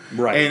Yakko,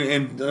 right?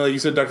 And you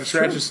said Dr.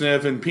 Scratch and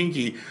Sniff and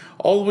Pinky,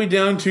 all the way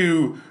down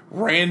to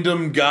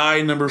random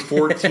guy number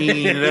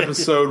 14 in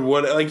episode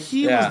what? Like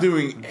he was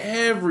doing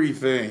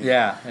everything.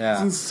 Yeah,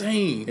 it's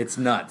insane. It's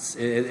nuts.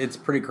 It's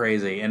pretty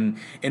crazy. And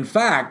in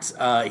fact,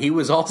 he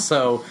was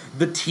also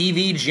the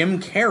TV Jim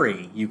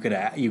Carrey. You could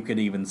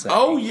even say.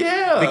 Oh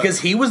yeah,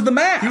 because he was the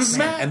Mask.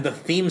 And the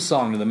theme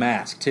song to the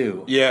Mask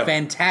too. Yeah,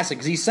 fantastic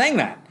because he sang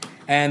that.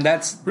 And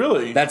that's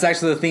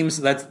actually the theme.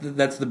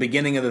 That's the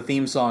beginning of the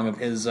theme song of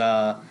his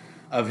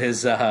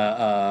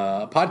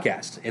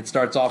podcast. It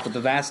starts off with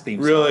the Vast theme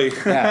song. Really?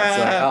 Yeah. It's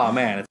like, oh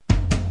man.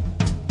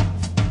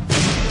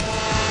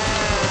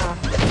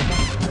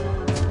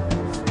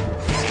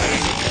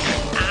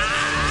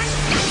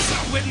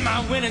 With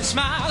my winning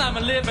smile, I'm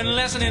a living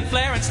lesson in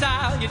flair and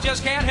style. You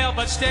just can't help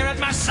but stare at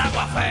my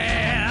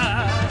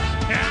savoir-faire.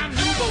 I'm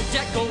Nouveau,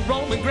 Deco,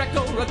 Roman,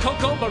 Greco,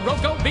 Rococo,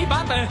 Baroque,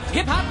 Bebop,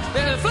 Hip-Hop,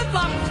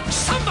 Flip-Flop.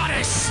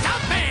 Somebody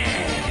stop me!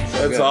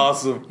 That's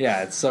awesome.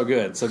 Yeah, it's so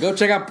good. So go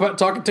check out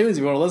Talking Toons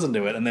if you want to listen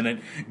to it. And then it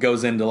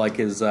goes into like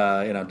his,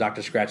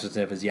 Dr. Scratch and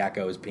Sniff, his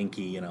Yakko, his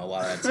Pinky, a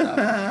lot of that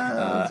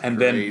stuff. And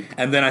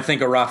then I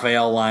think a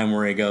Raphael line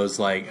where he goes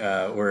like,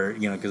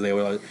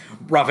 because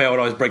Raphael would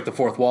always break the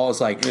fourth wall.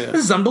 It's like,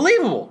 this is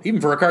unbelievable, even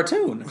for a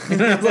cartoon.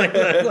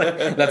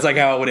 That's like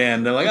how it would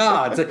end. They're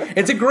like,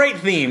 it's a great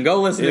theme.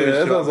 Go listen to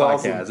it.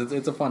 Podcast. Awesome.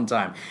 It's a fun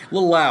time. A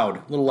little loud.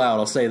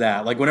 I'll say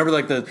that. Like whenever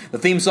like the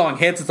theme song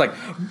hits, it's like,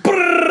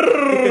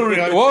 you're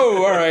like,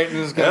 whoa, all right.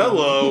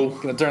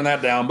 Gonna turn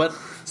that down, but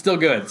still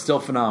good, still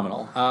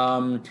phenomenal.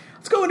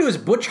 Let's go into his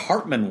Butch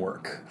Hartman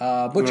work.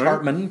 Butch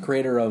Hartman,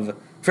 creator of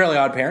Fairly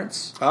Odd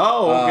Parents.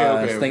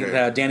 Oh,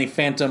 okay. Danny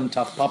Phantom,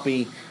 Tough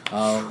Puppy,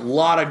 A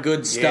lot of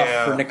good stuff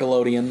for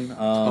Nickelodeon.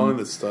 Ton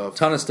of stuff.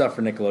 Ton of stuff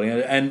for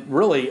Nickelodeon. And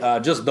really,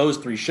 just those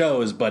 3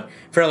 shows, but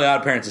Fairly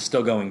Odd Parents is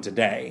still going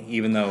today,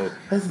 even though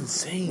that's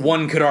insane.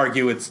 One could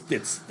argue it's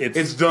done.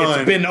 It's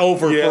been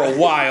over for a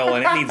while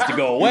and it needs to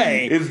go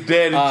away. It's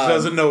dead. It just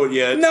doesn't know it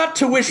yet. Not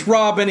to wish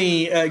Rob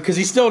any, because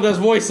he still does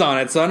voice on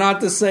it, so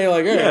not to say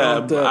like, hey,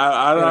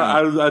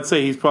 I'd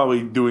say he's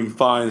probably doing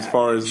fine as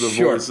far as the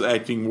voice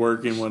acting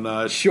work and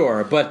whatnot.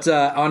 Sure, but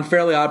on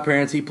Fairly Odd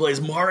Parents, he plays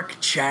Mark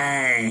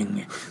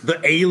Chang. The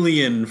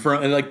alien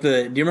from do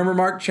you remember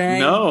Mark Chang?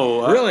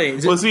 No, really.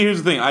 Well, see,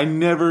 here's the thing. I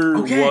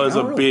never was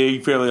a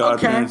big Fairly Odd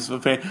Parents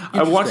fan.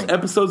 I watched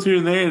episodes here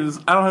and there, and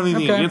I don't have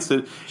anything against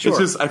it. It's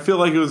just I feel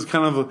like it was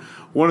kind of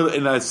one of the,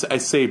 and I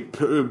say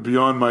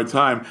beyond my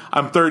time.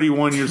 I'm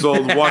 31 years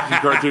old watching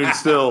cartoons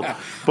still,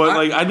 but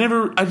I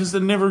just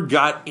never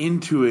got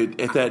into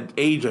it at that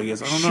age. I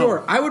guess I don't know.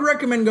 Sure, I would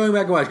recommend going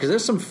back and watch because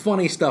there's some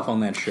funny stuff on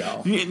that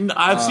show.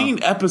 I've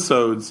seen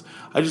episodes.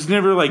 I just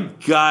never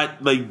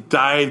got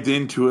dived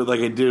into it like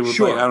I did with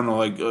I don't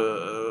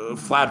know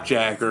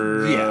Flapjack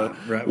or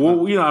right.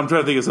 Well, I'm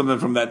trying to think of something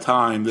from that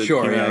time that came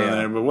out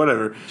there, but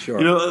whatever. Sure,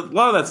 a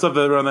lot of that stuff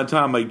that around that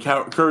time, like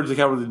Courage the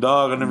Cowardly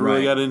Dog, I never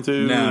really got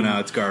into. No,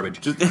 it's garbage.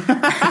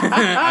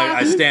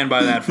 I stand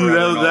by that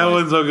forever. That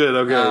one's so good.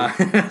 Okay,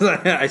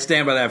 I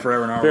stand by that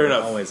forever and always. Fair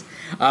enough. Always.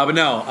 But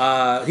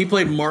no, he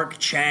played Mark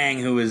Chang,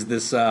 who is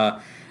this. He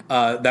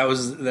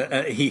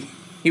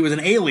was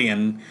an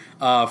alien.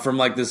 From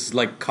this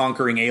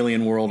conquering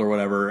alien world or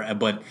whatever,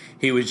 but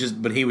he was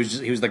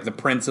like the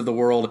prince of the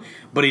world,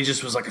 but he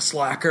just was like a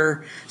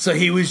slacker. So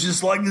he was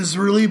just like this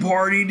really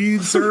party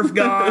dude surf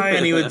guy,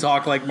 and he would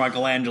talk like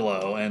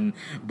Michelangelo, and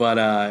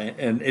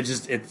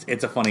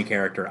it's a funny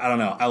character. I don't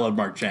know. I love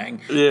Mark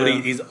Chang. Yeah.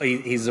 But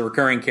he's a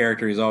recurring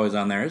character. He's always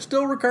on there. It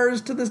still recurs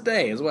to this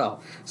day as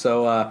well.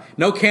 So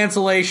no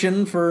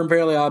cancellation for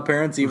Fairly Odd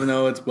Parents, even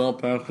though it's well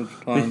past its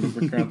time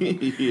for cancel.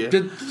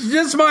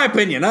 Just my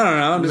opinion. I don't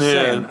know. I'm just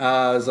saying.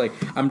 I was like,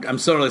 I'm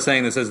sort of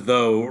saying this as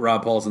though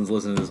Rob Paulsen's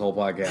listening to this whole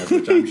podcast,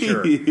 which I'm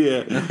sure.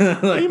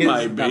 He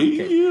might be.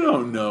 You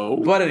don't know.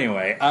 But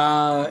anyway,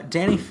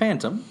 Danny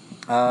Phantom.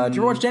 Did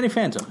you ever watch Danny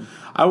Phantom?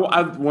 I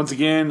once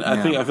again,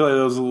 I feel like that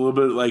was a little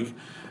bit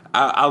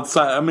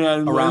outside. I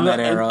mean, around that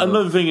era.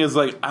 Another thing is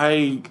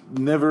I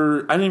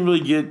didn't really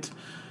get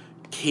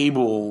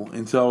cable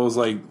until I was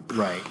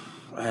right.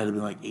 I had to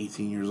be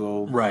 18 years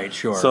old. Right,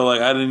 sure. So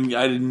I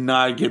did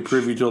not get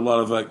privy to a lot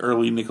of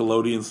early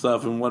Nickelodeon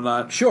stuff and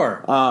whatnot.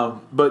 Sure.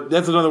 But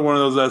that's another one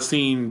of those I've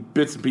seen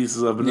bits and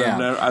pieces of, and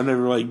I've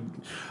never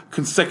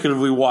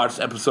consecutively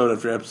watched episode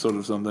after episode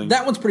of something.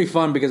 That one's pretty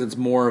fun because it's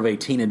more of a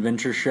teen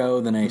adventure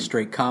show than a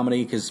straight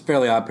comedy, because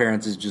Fairly Odd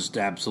Parents is just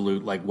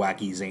absolute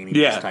wacky zany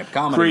type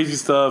comedy. Crazy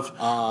stuff.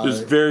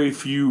 There's very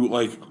few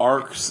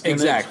arcs in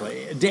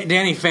it.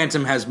 Danny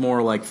Phantom has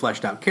more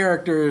fleshed out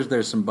characters.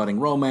 There's some budding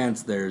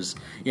romance. There's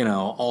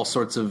all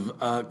sorts of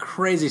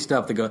crazy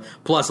stuff that go,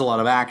 plus a lot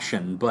of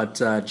action. But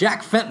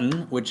Jack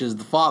Fenton, which is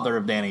the father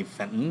of Danny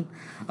Fenton,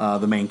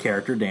 the main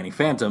character, Danny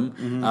Phantom,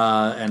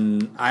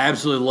 and I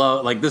absolutely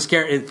love this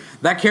character.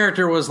 That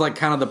character was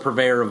kind of the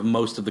purveyor of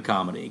most of the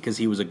comedy because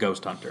he was a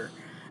ghost hunter,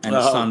 and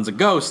his son's a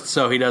ghost,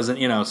 so he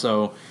doesn't,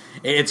 so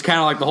it's kind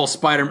of like the whole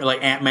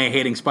Aunt May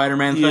hating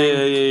Spider-Man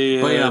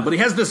thing. But he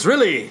has this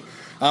really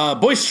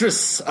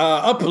boisterous,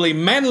 uply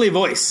manly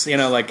voice,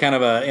 kind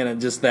of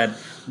just that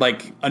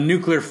a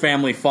nuclear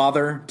family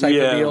father type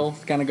of deal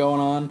kind of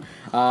going on.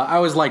 I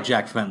always liked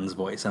Jack Fenton's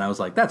voice, and I was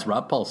like, that's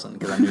Rob Paulsen,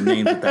 because I knew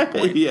names at that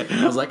point.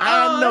 I was like,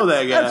 I know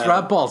that guy. That's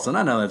Rob Paulsen.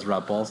 I know that's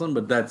Rob Paulsen,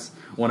 but that's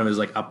one of his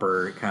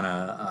upper kind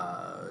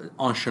of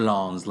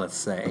echelons, let's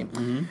say.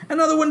 Mm-hmm.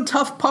 Another one,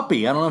 Tough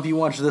Puppy. I don't know if you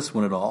watched this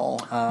one at all.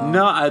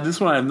 No,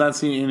 this one I have not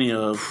seen any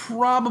of.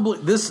 Probably.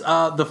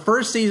 The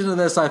first season of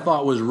this I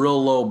thought was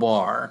real low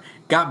bar.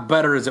 Got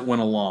better as it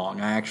went along.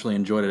 I actually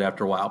enjoyed it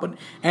after a while. But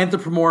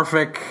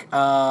anthropomorphic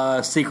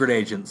secret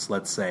agents,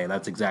 let's say.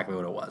 That's exactly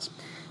what it was.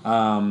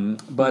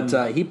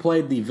 But he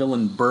played the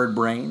villain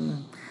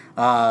Birdbrain,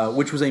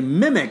 which was a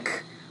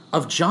mimic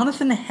of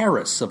Jonathan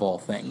Harris, of all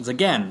things.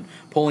 Again,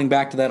 pulling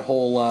back to that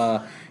whole,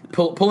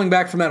 pulling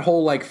back from that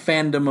whole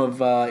fandom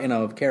of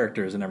of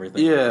characters and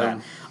everything.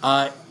 Yeah.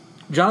 Like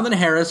Jonathan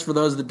Harris, for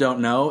those that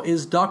don't know,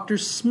 is Dr.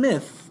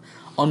 Smith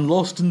on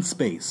Lost in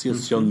Space.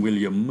 Yes, young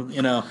William.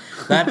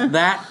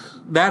 That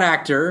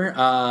actor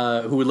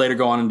who would later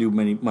go on and do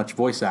much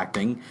voice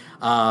acting.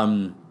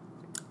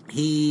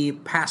 He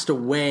passed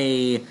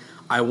away,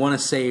 I want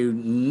to say,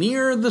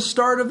 near the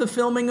start of the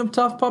filming of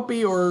Tough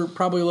Puppy, or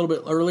probably a little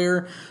bit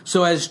earlier.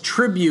 So as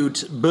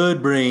tribute,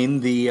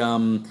 Birdbrain,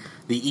 the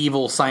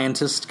evil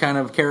scientist kind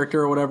of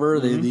character or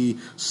whatever, the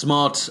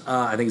smart,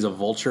 I think he's a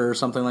vulture or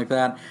something like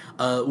that,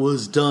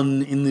 was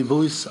done in the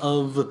voice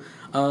of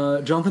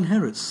Jonathan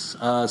Harris.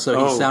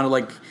 So he sounded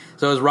like...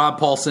 So it was Rob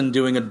Paulsen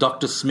doing a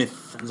Dr.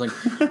 Smith It's like,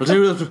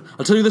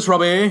 I'll tell you this,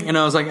 Robbie. You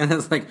know, it's like, and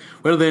it's like,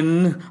 well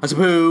then, I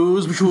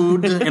suppose we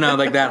should. You know,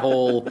 like that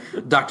whole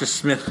Dr.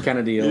 Smith kind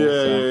of deal.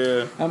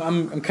 Yeah.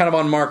 I'm kind of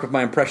on mark with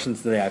my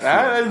impressions today. I feel.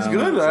 That's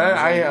good.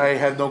 I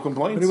had no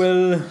complaints.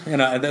 Well, you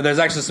know, there's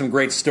actually some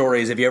great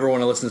stories. If you ever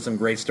want to listen to some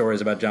great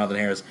stories about Jonathan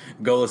Harris,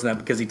 go listen to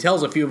that because he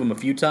tells a few of them a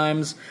few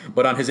times.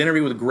 But on his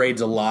interview with Greg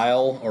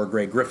Delisle, or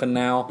Greg Griffin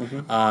now,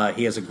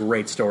 he has a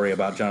great story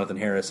about Jonathan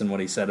Harris and what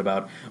he said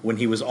about when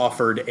he was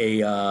offered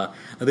they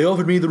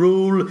offered me the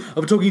role of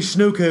a talking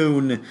snow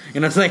cone. You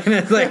know, it's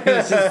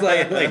just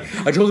like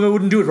I told him I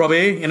wouldn't do it,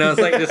 Robbie. You know,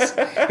 it's like just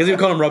because he would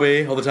call him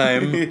Robbie all the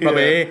time.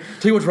 Robbie,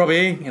 tell you what,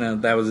 Robbie. You know,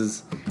 that was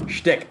his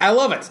shtick. I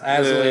love it. I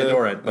absolutely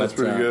adore it. That's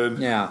pretty good.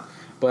 Yeah.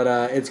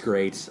 But it's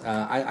great.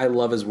 I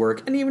love his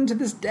work. And even to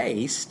this day,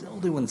 he's still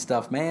doing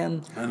stuff,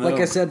 man. Like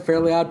I said,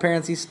 Fairly Odd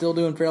Parents, he's still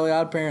doing Fairly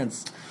Odd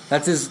Parents.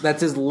 That's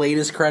his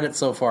latest credit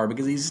so far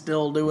because he's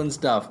still doing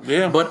stuff.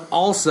 Yeah. But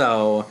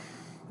also,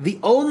 the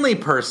only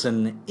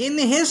person in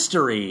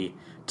history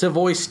to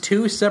voice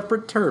two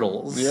separate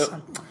turtles.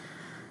 Yep.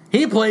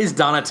 He plays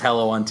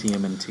Donatello on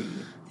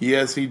TMNT.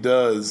 Yes, he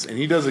does. And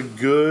he does a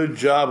good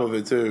job of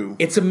it, too.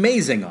 It's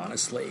amazing,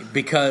 honestly,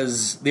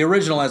 because the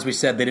original, as we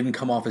said, they didn't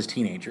come off as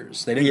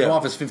teenagers. They didn't come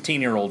off as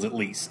 15-year-olds, at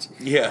least.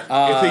 Yeah.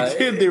 If they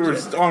did, they were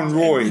on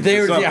roids.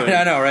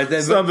 I know, right?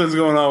 Something's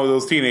going on with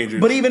those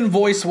teenagers. But even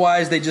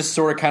voice-wise, they just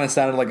sort of kind of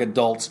sounded like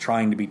adults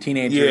trying to be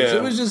teenagers. Yeah.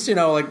 It was just, you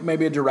know, like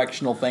maybe a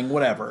directional thing,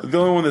 whatever. The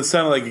only one that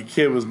sounded like a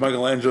kid was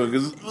Michelangelo.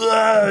 Because,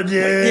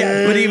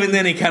 yeah, but even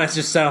then, he kind of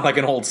just sounded like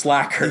an old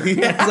slacker.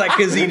 It's like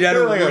because he had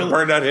a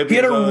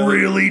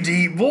really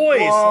deep voice.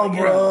 Oh, like,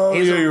 bro.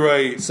 You're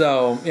right.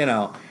 So, you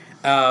know,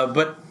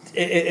 but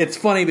it's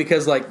funny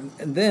because, like,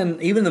 then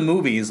even the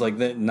movies, like,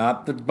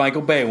 not the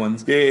Michael Bay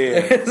ones. Yeah.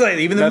 It's like,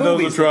 even the not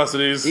movies. Those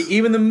atrocities.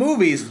 Even the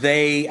movies,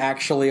 they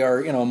actually are,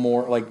 you know,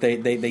 more, like,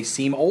 they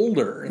seem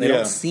older. They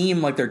don't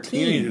seem like they're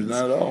teens.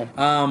 Not at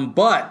all.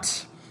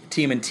 But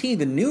TMNT,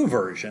 the new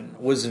version,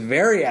 was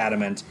very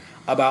adamant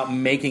about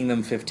making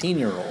them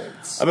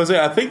 15-year-olds. I was going to say,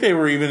 I think they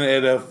were even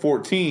at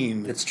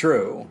 14. It's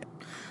true.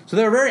 So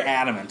they were very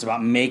adamant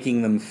about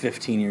making them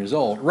 15 years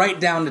old, right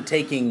down to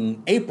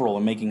taking April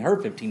and making her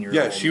 15 years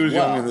old. Yeah, she was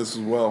young in this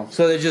as well.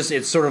 So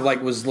it sort of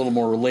like was a little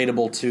more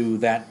relatable to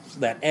that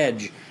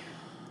edge.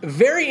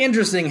 Very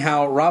interesting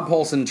how Rob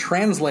Paulsen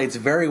translates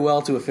very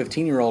well to a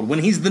 15-year-old when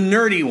he's the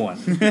nerdy one.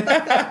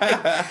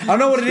 I don't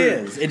know what it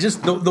is. It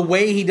just the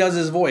way he does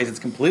his voice. It's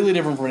completely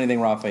different from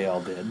anything Raphael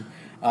did,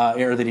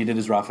 or that he did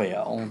as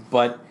Raphael,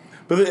 But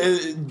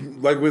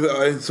like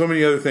with so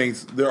many other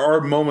things, there are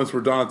moments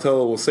where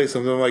Donatello will say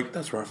something like,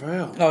 "That's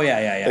Raphael." Oh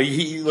yeah.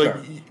 Like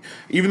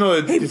even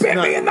though he bit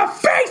me in the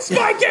face,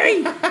 Mikey.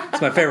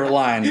 It's my favorite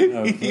line of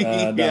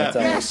Donatello.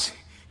 Yes,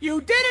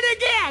 you did it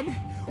again.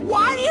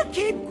 Why do you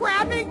keep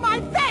grabbing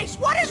my face?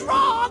 What is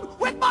wrong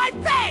with my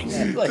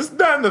face? Just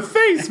not in the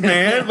face,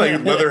 man.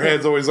 Like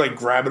Leatherhead's always like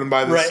grabbing him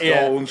by the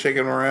skull and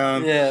shaking him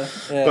around. Yeah.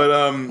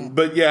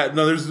 But yeah,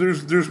 no.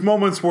 There's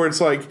moments where it's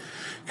like.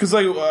 Because,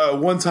 like,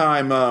 one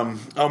time,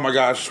 oh my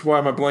gosh, why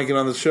am I blanking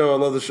on the show? I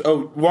love the show.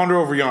 Oh, Wander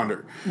Over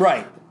Yonder.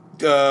 Right.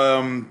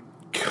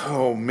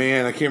 Oh,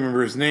 man, I can't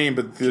remember his name,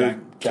 but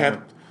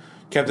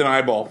Captain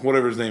Eyeball,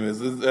 whatever his name is.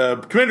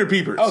 Commander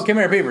Peepers. Oh,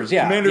 Commander Peepers,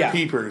 yeah. Commander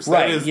Peepers.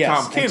 Right, that is yes.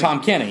 Tom Kenny. And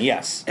Tom Kenny,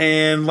 yes.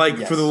 And, like,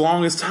 for the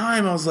longest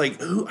time, I was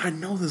like, ooh, I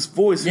know this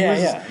voice.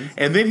 Yeah.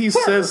 And then he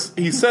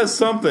says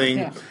something,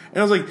 and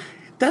I was like,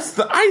 that's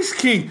the Ice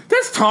King.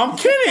 That's Tom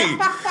Kenny.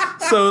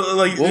 So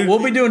like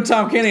we'll be doing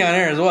Tom Kenny on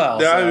air as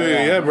well.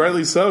 Yeah,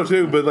 rightly so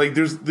too. But like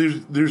there's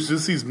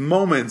just these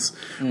moments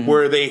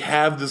where they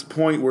have this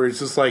point where it's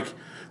just like,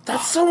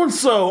 that's so and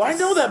so. I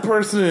know that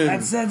person.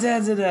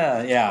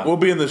 Yeah. We'll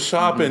be in the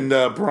shop and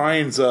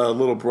Brian's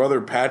little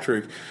brother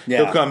Patrick.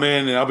 He'll come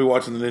in and I'll be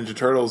watching the Ninja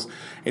Turtles.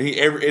 And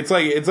it's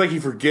like he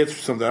forgets or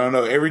something. I don't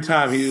know. Every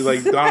time he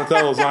like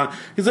Donatello's on,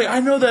 he's like, I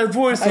know that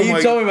voice. You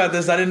told me about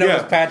this. I didn't know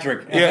it was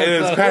Patrick. Yeah,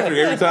 and it's Patrick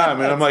every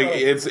time. And I'm like,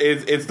 it's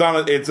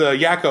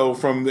Yakko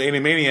from the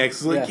Animaniacs.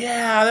 He's like,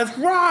 yeah, that's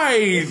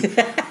right.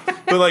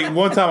 But like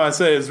one time I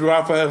said it's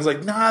Raphael. I was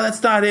like, nah,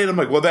 that's not it. I'm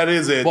like, well, that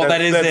is it. Well,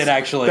 that's it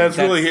actually. That's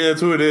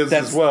who it is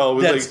as well.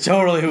 That's like,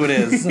 totally who it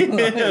is.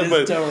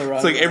 But totally right.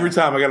 It's like every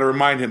time I got to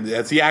remind him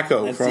that's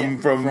Yakko from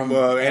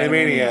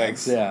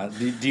Animaniacs. Yeah.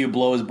 Do you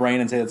blow his brain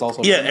and say it's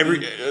also? Yeah.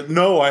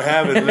 No, I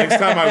haven't. The next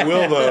time I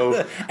will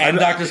though. And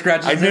Dr.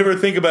 Scratch. I never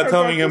think about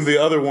telling him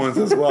the other ones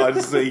as well. I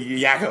just say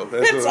Yakko.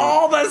 It's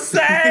all the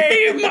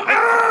same.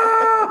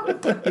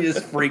 He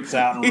just freaks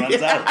out and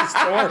runs out of the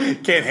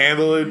store. Can't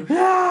handle it.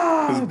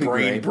 His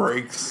brain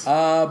breaks.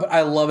 But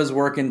I love his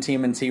work in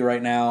TMNT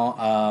right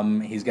now.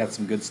 He's got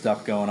some good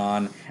stuff going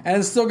on, and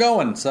it's still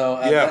going. So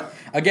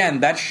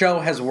that show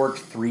has worked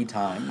 3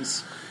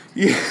 times.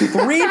 Yeah.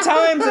 3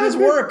 times it has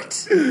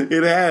worked.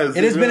 It has.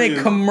 It has been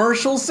a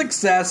commercial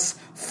success.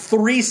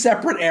 3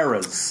 separate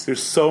eras.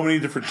 There's so many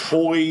different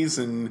toys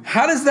and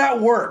how does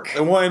that work?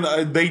 And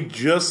when they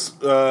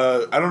just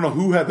I don't know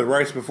who had the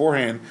rights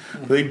beforehand.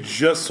 They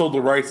just sold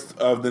the rights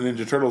of the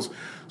Ninja Turtles.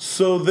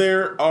 So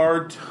there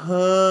are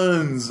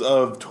tons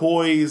of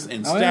toys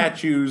and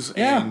statues.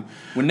 Yeah. And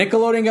when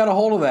Nickelodeon got a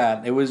hold of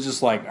that, it was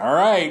just like, all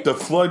right, the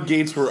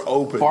floodgates were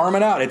open. Farm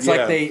it out. It's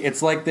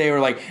like they were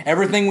like,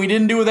 everything we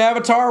didn't do with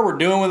Avatar, we're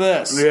doing with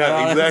this.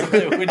 Yeah,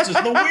 exactly. Which is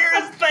the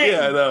weirdest thing.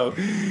 Yeah, I know.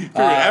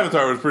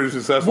 Avatar was pretty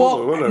successful. Well,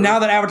 so whatever. now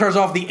that Avatar's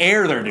off the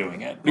air, they're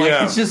doing it. Like,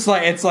 yeah.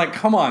 It's like,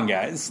 come on,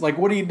 guys. Like,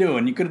 what are you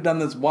doing? You could have done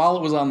this while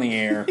it was on the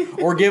air,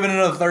 or given it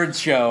a third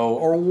show,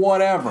 or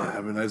whatever.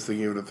 That'd be nice to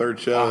give it a third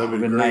show. That'd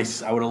been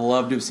nice. I would have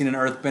loved to have seen an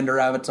Earthbender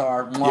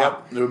Avatar. Mwah.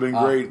 Yep, it would have been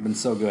great. Been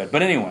so good.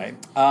 But anyway,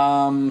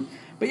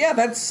 but yeah,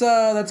 that's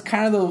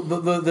kind of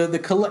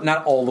the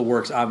not all the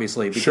works,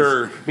 obviously.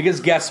 Because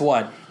guess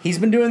what? He's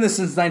been doing this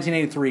since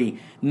 1983.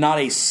 Not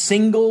a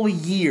single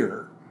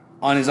year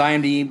on his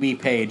IMDb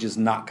page is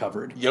not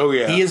covered. Oh,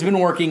 yeah. He has been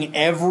working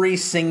every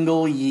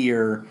single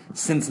year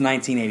since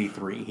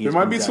 1983. There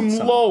might be some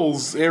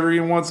lulls every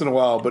once in a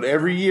while, but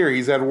every year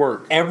he's had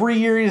work. Every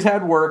year he's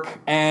had work,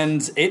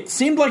 and it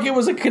seemed like it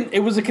was a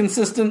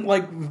consistent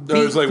beat.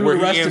 There's like where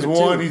he ends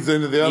one, he's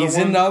into the other. He's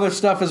into other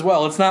stuff as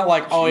well. It's not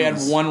like he had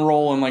one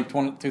role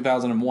in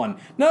 2001.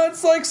 No,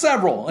 it's like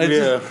several.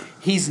 It's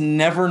he's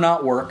never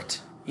not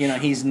worked.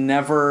 He's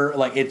never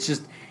it's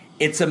just.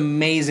 It's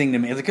amazing to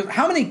me. Because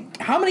how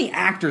many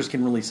actors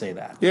can really say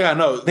that? Yeah,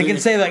 no. They can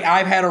say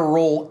I've had a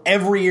role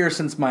every year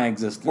since my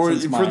existence. Or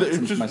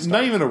since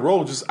not even a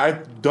role. Just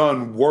I've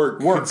done work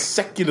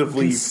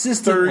consecutively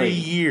 30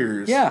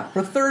 years. Yeah,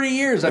 for 30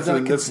 years I've done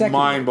it consecutively. That's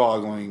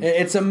mind-boggling.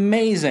 It's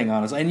amazing,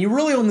 honestly, and you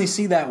really only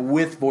see that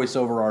with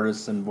voiceover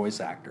artists and voice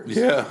actors.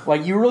 Yeah,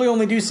 you really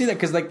only do see that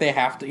because they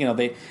have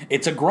to.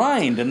 It's a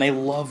grind and they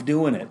love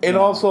doing it. And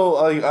also,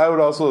 I would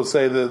also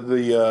say that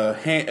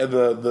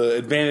the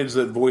advantage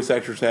that voice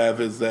actors have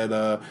is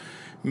that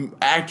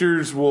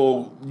actors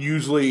will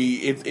usually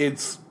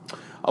it's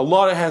a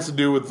lot of it has to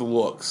do with the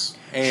looks.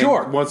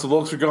 And once the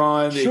looks are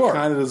gone, it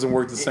kind of doesn't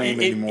work the same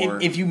anymore.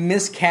 If you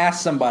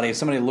miscast somebody, if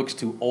somebody looks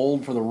too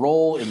old for the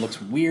role, it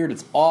looks weird,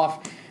 it's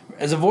off.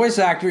 As a voice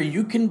actor,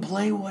 you can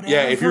play whatever.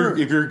 Yeah, if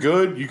you're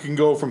good, you can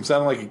go from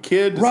sounding like a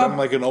kid to sounding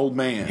like an old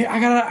man. Hey, I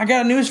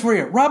got a news for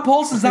you. Rob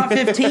Paulsen's not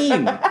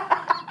 15.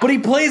 But he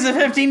plays a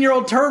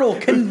 15-year-old turtle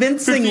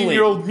convincingly.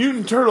 15-year-old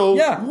mutant turtle.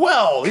 Yeah.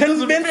 Well, he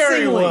does it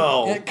very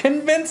well. Yeah,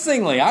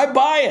 convincingly. I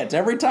buy it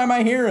every time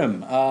I hear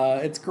him.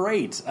 It's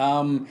great.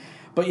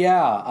 But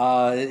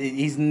yeah,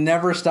 he's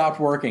never stopped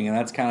working, and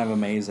that's kind of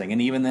amazing.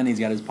 And even then, he's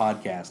got his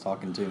podcast,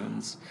 Talking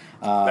Tunes.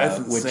 That's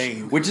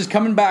insane. Which is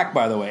coming back,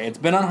 by the way. It's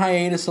been on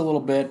hiatus a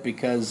little bit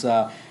because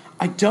I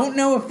don't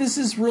know if this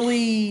is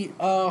really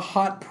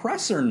hot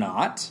press or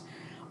not.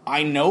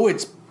 I know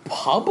it's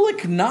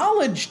public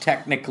knowledge,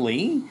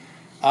 technically.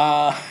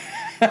 I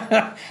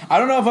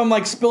don't know if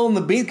I'm spilling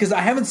the beans because I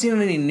haven't seen it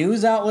on any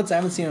news outlets. I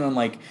haven't seen it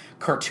on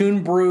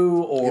Cartoon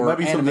Brew or it might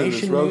be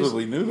animation something that's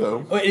relatively new,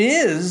 though. It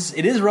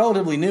is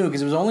relatively new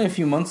because it was only a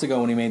few months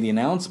ago when he made the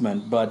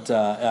announcement. But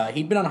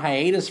he'd been on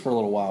hiatus for a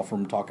little while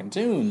from Talking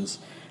Tunes.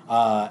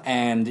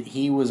 And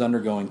he was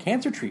undergoing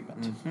cancer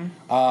treatment.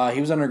 Mm-hmm.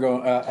 He was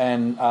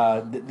undergoing,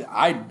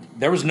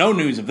 there was no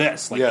news of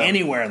this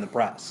anywhere in the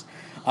press.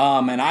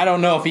 And I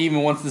don't know if he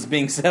even wants this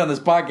being said on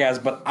this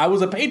podcast, but I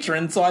was a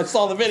patron, so I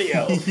saw the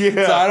video.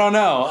 Yeah. So I don't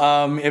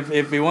know.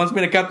 If he wants me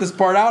to cut this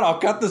part out, I'll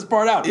cut this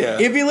part out. Yeah.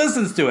 If he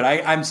listens to it.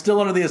 I'm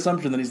still under the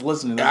assumption that he's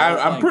listening to this.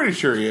 I'm pretty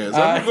sure he is.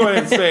 I'm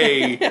going to go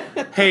ahead and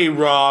say, hey,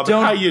 Rob,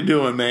 how you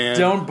doing, man?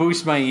 Don't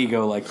boost my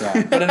ego like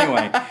that. But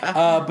anyway,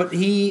 but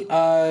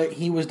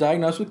he was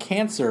diagnosed with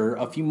cancer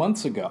a few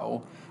months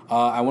ago.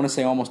 I want to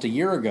say almost a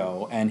year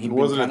ago, and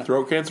wasn't it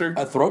throat cancer?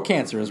 Throat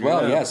cancer as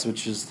well, yes.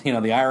 Which is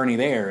the irony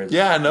there is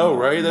I know,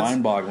 right? That's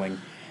mind-boggling.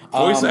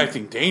 Voice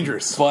acting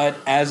dangerous. But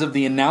as of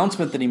the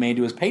announcement that he made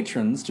to his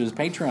patrons, to his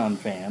Patreon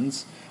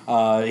fans,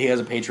 he has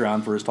a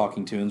Patreon for his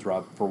Talking Tunes,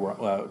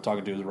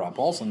 Talking Tunes with Rob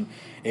Paulsen.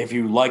 If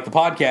you like the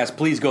podcast,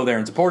 please go there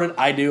and support it.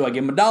 I do. I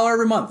give him $1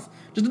 every month,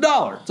 just $1.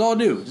 That's all I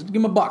do. Just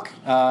give him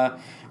 $1.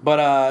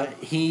 But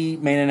he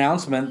made an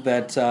announcement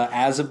that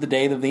as of the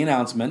date of the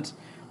announcement.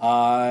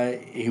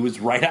 He was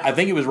right. I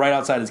think he was right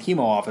outside his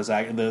chemo office,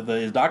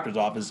 his doctor's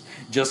office,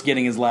 just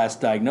getting his last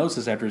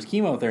diagnosis after his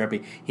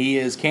chemotherapy. He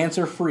is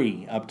cancer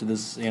free up to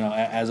this,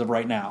 as of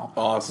right now.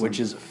 Awesome, which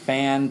is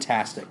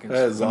fantastic. It's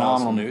that is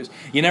phenomenal awesome. News.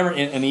 You never,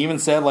 and he even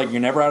said you're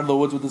never out of the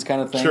woods with this kind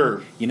of thing.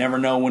 Sure, you never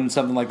know when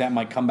something like that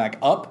might come back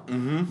up.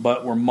 Mm-hmm.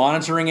 But we're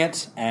monitoring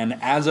it, and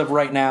as of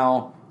right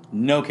now.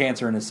 No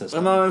cancer in his system.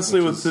 And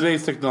honestly, with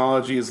today's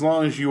technology, as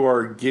long as you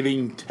are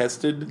getting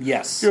tested,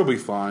 yes, you'll be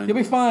fine. You'll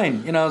be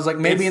fine. It's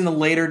maybe in the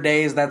later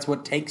days that's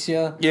what takes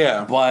you.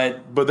 Yeah, but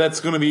that's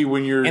going to be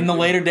when you're in the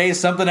later days.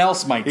 Something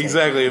else might take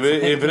exactly. You.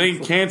 If it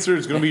ain't cancer,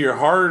 it's going to be your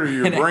heart or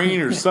your brain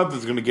or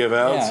something's going to give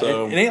out. Yeah,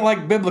 so it ain't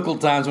like biblical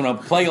times when a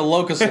plague of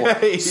locusts will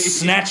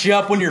snatch you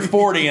up when you're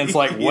 40, and it's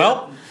like,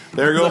 well.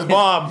 There goes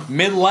Bob.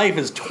 Midlife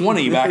is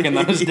 20 back in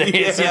those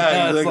days.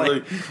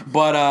 Exactly.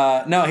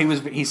 But no,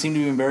 he seemed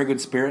to be in very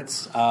good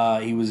spirits.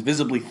 He was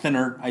visibly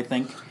thinner, I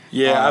think.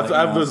 Yeah,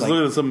 I was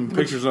looking at some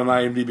pictures on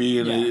IMDb,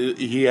 and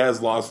he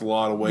has lost a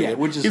lot of weight. Yeah,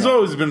 he's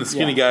always been a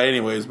skinny guy,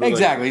 anyways. But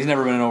exactly, he's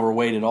never been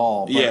overweight at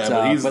all.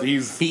 But,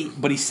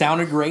 but he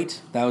sounded great.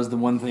 That was the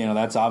one thing.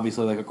 That's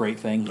obviously like a great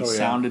thing. He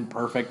sounded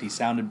perfect. He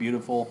sounded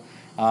beautiful.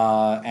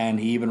 And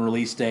he even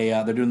released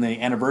they're doing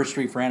the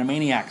anniversary for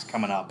Animaniacs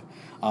coming up.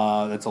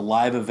 That's a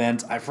live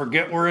event. I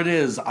forget where it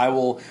is. I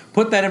will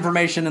put that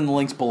information in the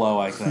links below,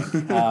 I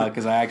think,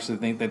 because I actually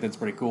think that's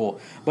pretty cool.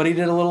 But he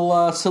did a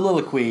little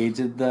soliloquy. He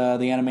did the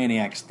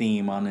Animaniacs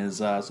theme on his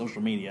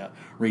social media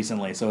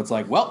recently. So it's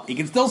like, well, he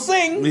can still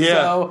sing.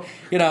 Yeah.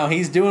 So,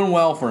 he's doing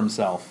well for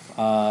himself.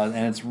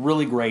 And it's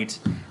really great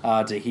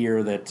to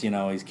hear that,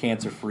 he's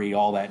cancer-free,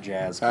 all that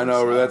jazz. I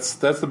know, that's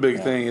the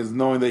big thing, is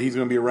knowing that he's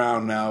going to be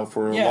around now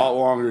for a lot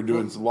longer,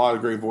 doing a lot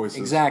of great voices.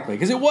 Exactly,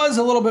 because it was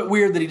a little bit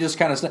weird that he just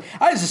kind of...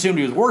 I just assumed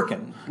he was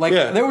working.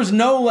 There was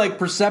no,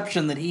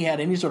 perception that he had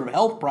any sort of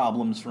health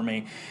problems for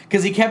me,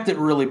 because he kept it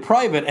really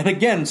private. And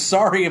again,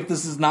 sorry if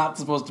this is not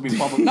supposed to be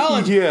public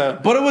knowledge,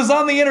 but it was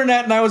on the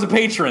internet and I was a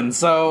patron,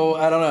 so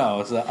I don't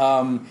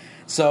know.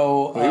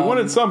 So he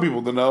wanted some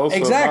people to know, so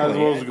exactly. might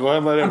as well go ahead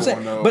and let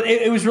everyone know. But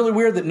it was really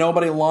weird that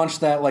nobody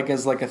launched that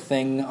as a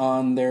thing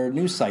on their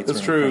news sites.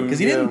 That's true, because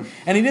he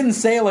didn't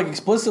say it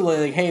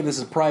explicitly, hey, this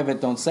is private,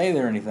 don't say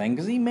there or anything,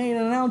 because he made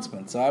an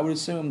announcement. So I would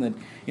assume that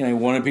he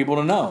wanted people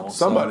to know.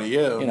 Somebody,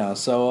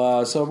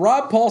 So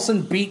Rob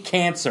Paulsen beat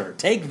cancer.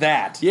 Take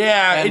that.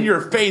 Yeah, in your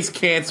face,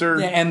 cancer.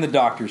 Yeah, and the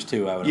doctors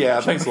too. I would. Yeah,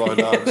 imagine. thanks a lot,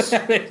 dogs.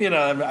 I would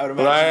imagine.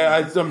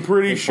 But I'm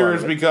pretty sure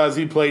it's because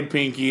he played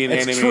Pinky in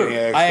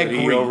Animaniacs that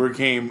he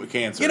overcame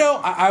cancer.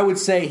 I would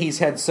say he's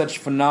had such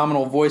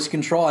phenomenal voice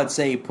control. I'd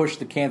say he pushed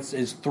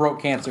his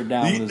throat cancer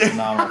down with his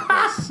phenomenal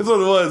voice. That's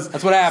what it was.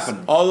 That's what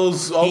happened. All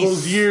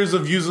those years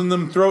of using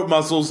them throat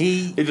muscles,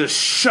 he just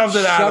shoved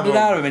it out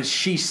of him. And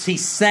he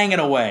sang it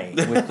away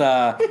with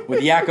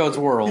Yakko's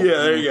World.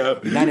 Yeah, there you go.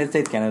 United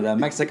States, Canada,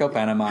 Mexico,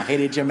 Panama,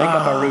 Haiti,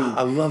 Jamaica, Peru.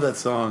 I love that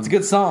song. It's a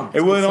good song.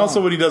 And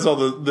also when he does all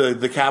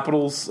the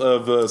capitals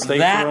of states.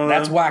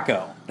 That's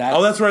Wacko.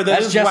 That's right.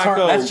 That's Jess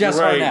Wacko. That's Jess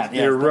Harnett. Yes,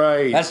 you're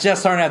right. That's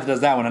Jess Harnett that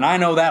does that one, and I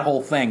know that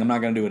whole thing. I'm not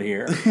going to do it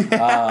here,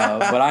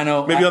 but I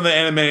know. Maybe on the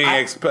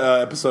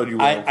Animaniacs episode you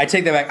will. I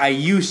take that back. I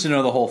used to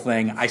know the whole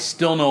thing. I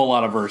still know a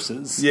lot of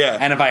verses. Yeah.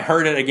 And if I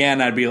heard it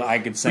again, I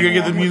could sing. We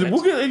can get the music.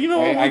 We'll get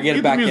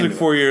the music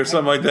for you or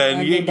something like that,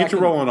 and get you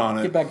rolling on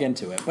it. Get back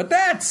into it. But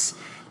that's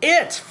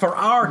it for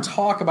our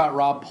talk about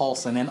Rob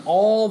Paulsen and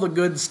all the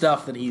good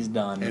stuff that he's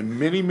done. And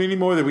many, many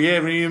more that we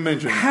haven't even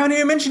mentioned. Haven't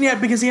even mentioned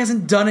yet because he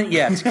hasn't done it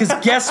yet. Because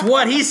guess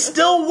what? He's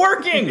still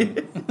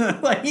working.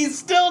 He's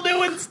still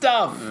doing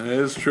stuff.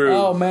 It's true.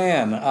 Oh,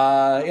 man.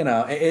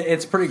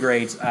 It's pretty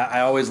great.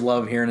 I always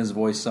love hearing his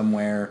voice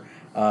somewhere.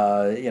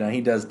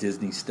 He does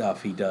Disney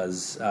stuff. He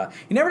does.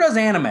 He never does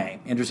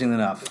anime. Interestingly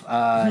enough,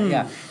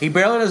 yeah, he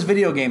barely does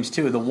video games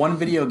too. The one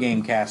video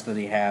game cast that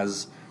he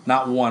has,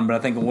 not one, but I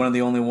think one of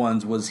the only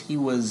ones was he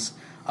was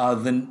the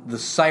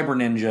Cyber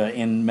Ninja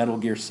in Metal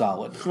Gear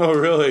Solid. Oh,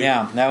 really?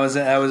 Yeah, that was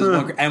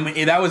one, and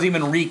that was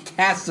even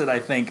recasted, I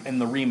think, in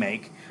the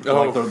remake. The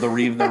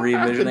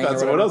revisioning.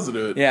 That's what else to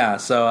do it. Yeah,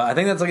 so I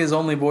think that's his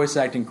only voice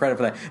acting credit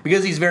for that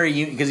because he's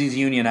he's a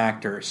union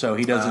actor, so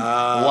he does a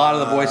lot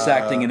of the voice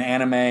acting in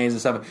animes and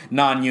stuff.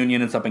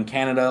 Non-union, it's up in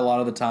Canada a lot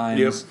of the times.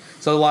 Yep.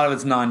 So a lot of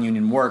it's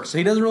non-union work. So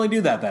he doesn't really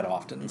do that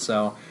often.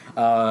 So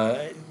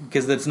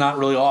because it's not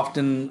really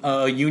often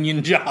a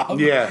union job.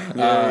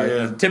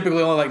 Yeah.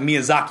 Typically only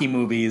Miyazaki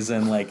movies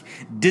and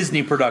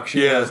Disney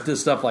productions,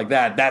 stuff like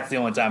that. That's the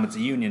only time it's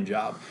a union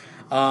job.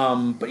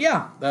 But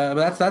yeah,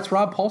 that's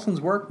Rob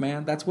Paulsen's work,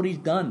 man. That's what he's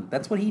done.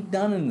 That's what he's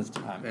done in this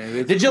time.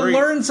 Did you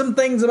learn some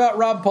things about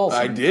Rob Paulsen?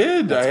 I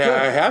did.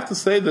 I have to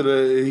say that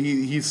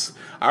he's.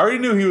 I already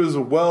knew he was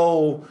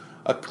a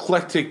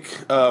eclectic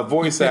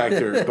voice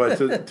actor, but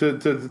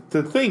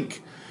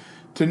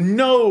to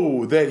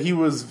know that he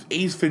was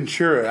Ace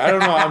Ventura, I don't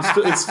know.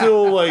 It's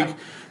still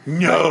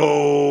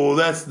no,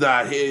 that's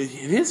not him.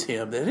 It is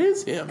him. That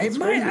is him.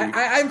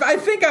 I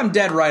think I'm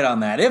dead right on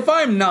that. If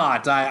I'm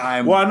not,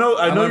 I'm. Well,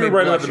 I know you're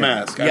right about the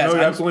mask. Yes, I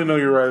absolutely know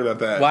you're right about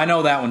that. Well, I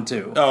know that one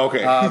too. Oh,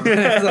 okay.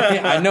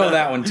 I know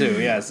that one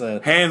too. Yes,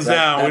 hands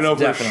down, we know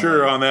for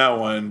sure on that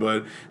one.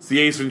 But it's the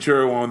Ace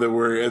Ventura one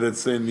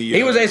that's in the.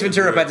 He was Ace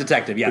Ventura, Pet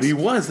Detective. Yes, but he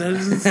was. That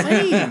is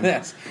insane.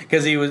 Yes,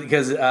 because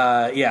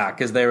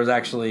there was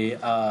actually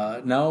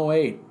no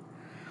wait.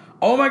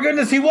 Oh my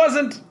goodness, he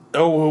wasn't.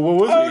 Oh, what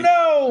was he? Oh,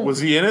 no! Was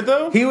he in it,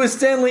 though? He was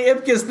Stanley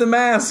Ipkiss the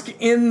Mask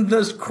in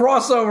this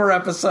crossover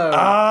episode.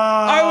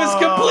 I was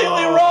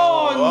completely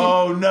wrong!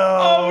 Oh, no!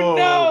 Oh,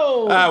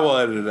 no! I will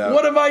edit it out.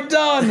 What have I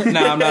done?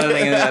 No, I'm not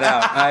editing that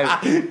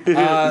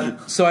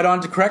out. So I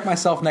don't have to correct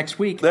myself next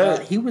week.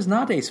 He was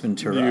not Ace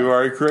Ventura. You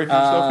already corrected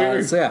yourself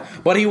here. So yeah,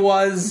 but he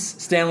was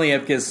Stanley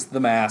Ipkiss, the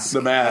Mask.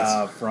 The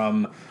Mask.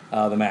 From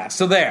The Mask.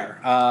 So there.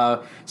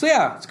 So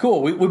yeah, it's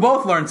cool. We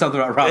both learned something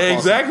about Rob Paulsen.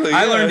 Exactly.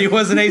 I learned he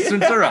wasn't Ace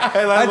Ventura.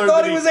 I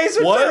thought he was Ace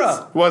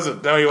Ventura.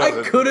 Wasn't. No, he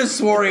wasn't. I could have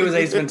swore he was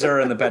Ace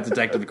Ventura in the Pet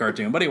Detective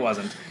cartoon, but he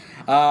wasn't.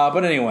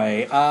 But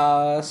anyway,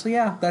 so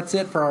yeah, that's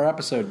it for our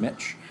episode,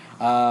 Mitch.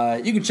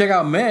 You can check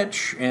out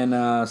Mitch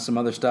and some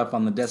other stuff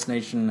on the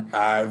Destination.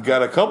 I've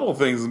got a couple of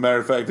things. As a matter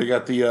of fact, I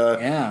got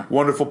the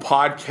wonderful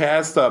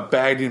podcast,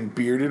 Bagged and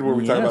Bearded, where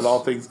we talk about all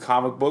things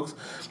comic books.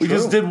 We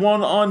just did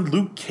one on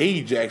Luke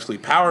Cage, actually.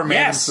 Power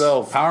Man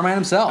himself. Power Man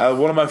himself.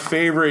 One of my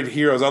favorite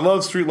heroes. I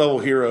love street level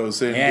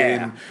heroes.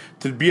 And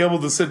to be able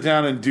to sit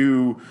down and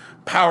do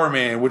Power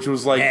Man, which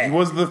was like, he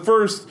wasn't the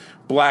first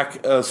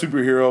black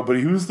superhero, but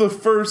he was the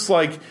first,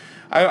 like,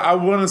 I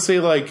want to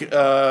say, like,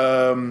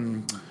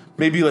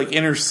 maybe like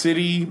inner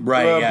city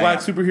black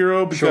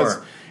superhero, because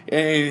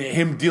and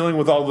him dealing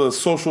with all the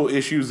social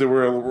issues that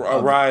were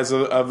a rise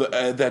of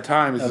at that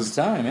time. It's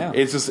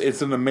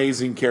an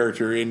amazing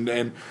character,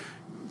 and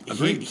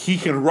he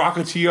can rock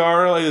a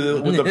tiara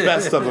with the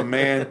best of them,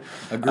 man.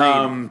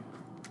 Agreed.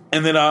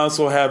 And then I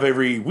also have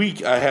every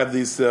week I have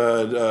these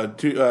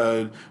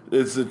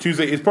it's a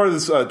Tuesday. It's part of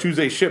this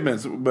Tuesday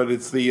shipments, but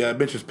it's the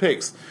Mitch's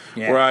Picks,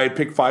 where I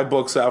pick 5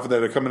 books out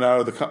that are coming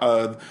out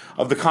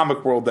of the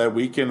comic world that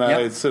week, and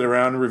I sit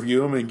around and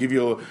review them and give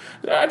you.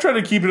 I try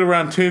to keep it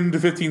around 10 to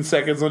 15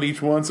 seconds on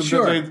each one.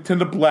 Sometimes I tend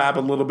to blab a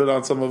little bit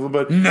on some of them,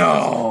 but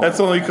that's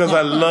only because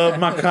I love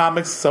my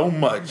comics so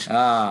much.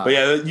 But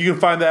yeah, you can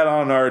find that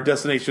on our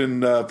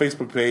Destination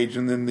Facebook page,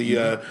 and then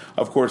the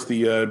of course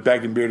the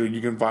Bagged and Bearded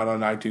you can find on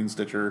iTunes,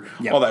 Stitcher,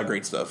 all that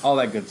great stuff, all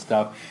that good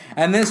stuff.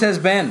 And this has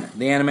been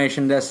the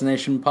Animation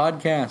Destination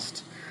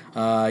podcast.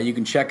 You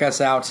can check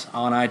us out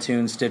on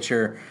iTunes,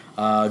 Stitcher,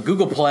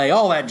 Google Play,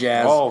 all that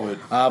jazz. All of it.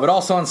 But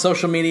also on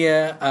social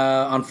media,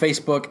 on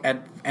Facebook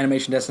at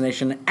Animation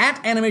Destination, at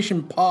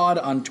Animation Pod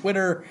on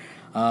Twitter,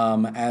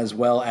 as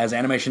well as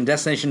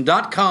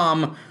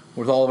AnimationDestination.com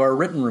with all of our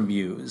written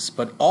reviews.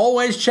 But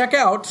always check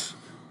out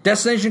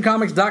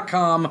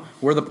DestinationComics.com,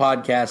 where the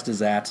podcast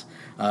is at.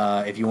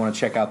 If you want to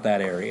check out that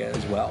area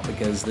as well,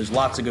 because there's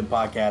lots of good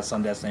podcasts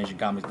on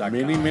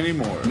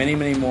DestinationComics.com.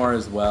 Many more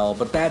as well.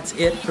 But that's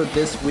it for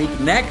this week.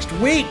 Next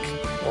week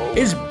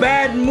is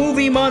Bad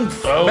Movie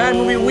Month. Bad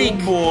Movie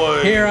Week.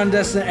 Here on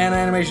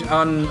Animation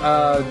on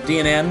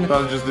DNN.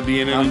 Not just the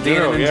DNN on in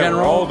general. DNN in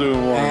general. We're all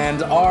doing one.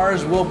 And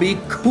ours will be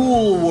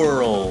Cool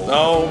World.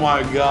 Oh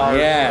my God!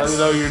 Yes, I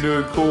know you're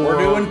doing Cool World.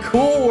 We're doing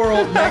Cool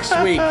World next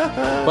week.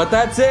 But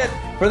that's it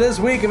for this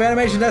week of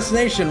Animation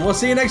Destination. We'll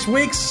see you next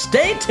week.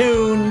 Stay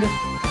tuned.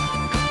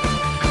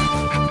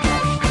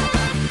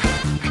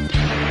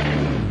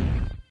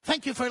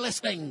 Thank you for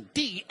listening,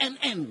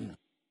 DNN.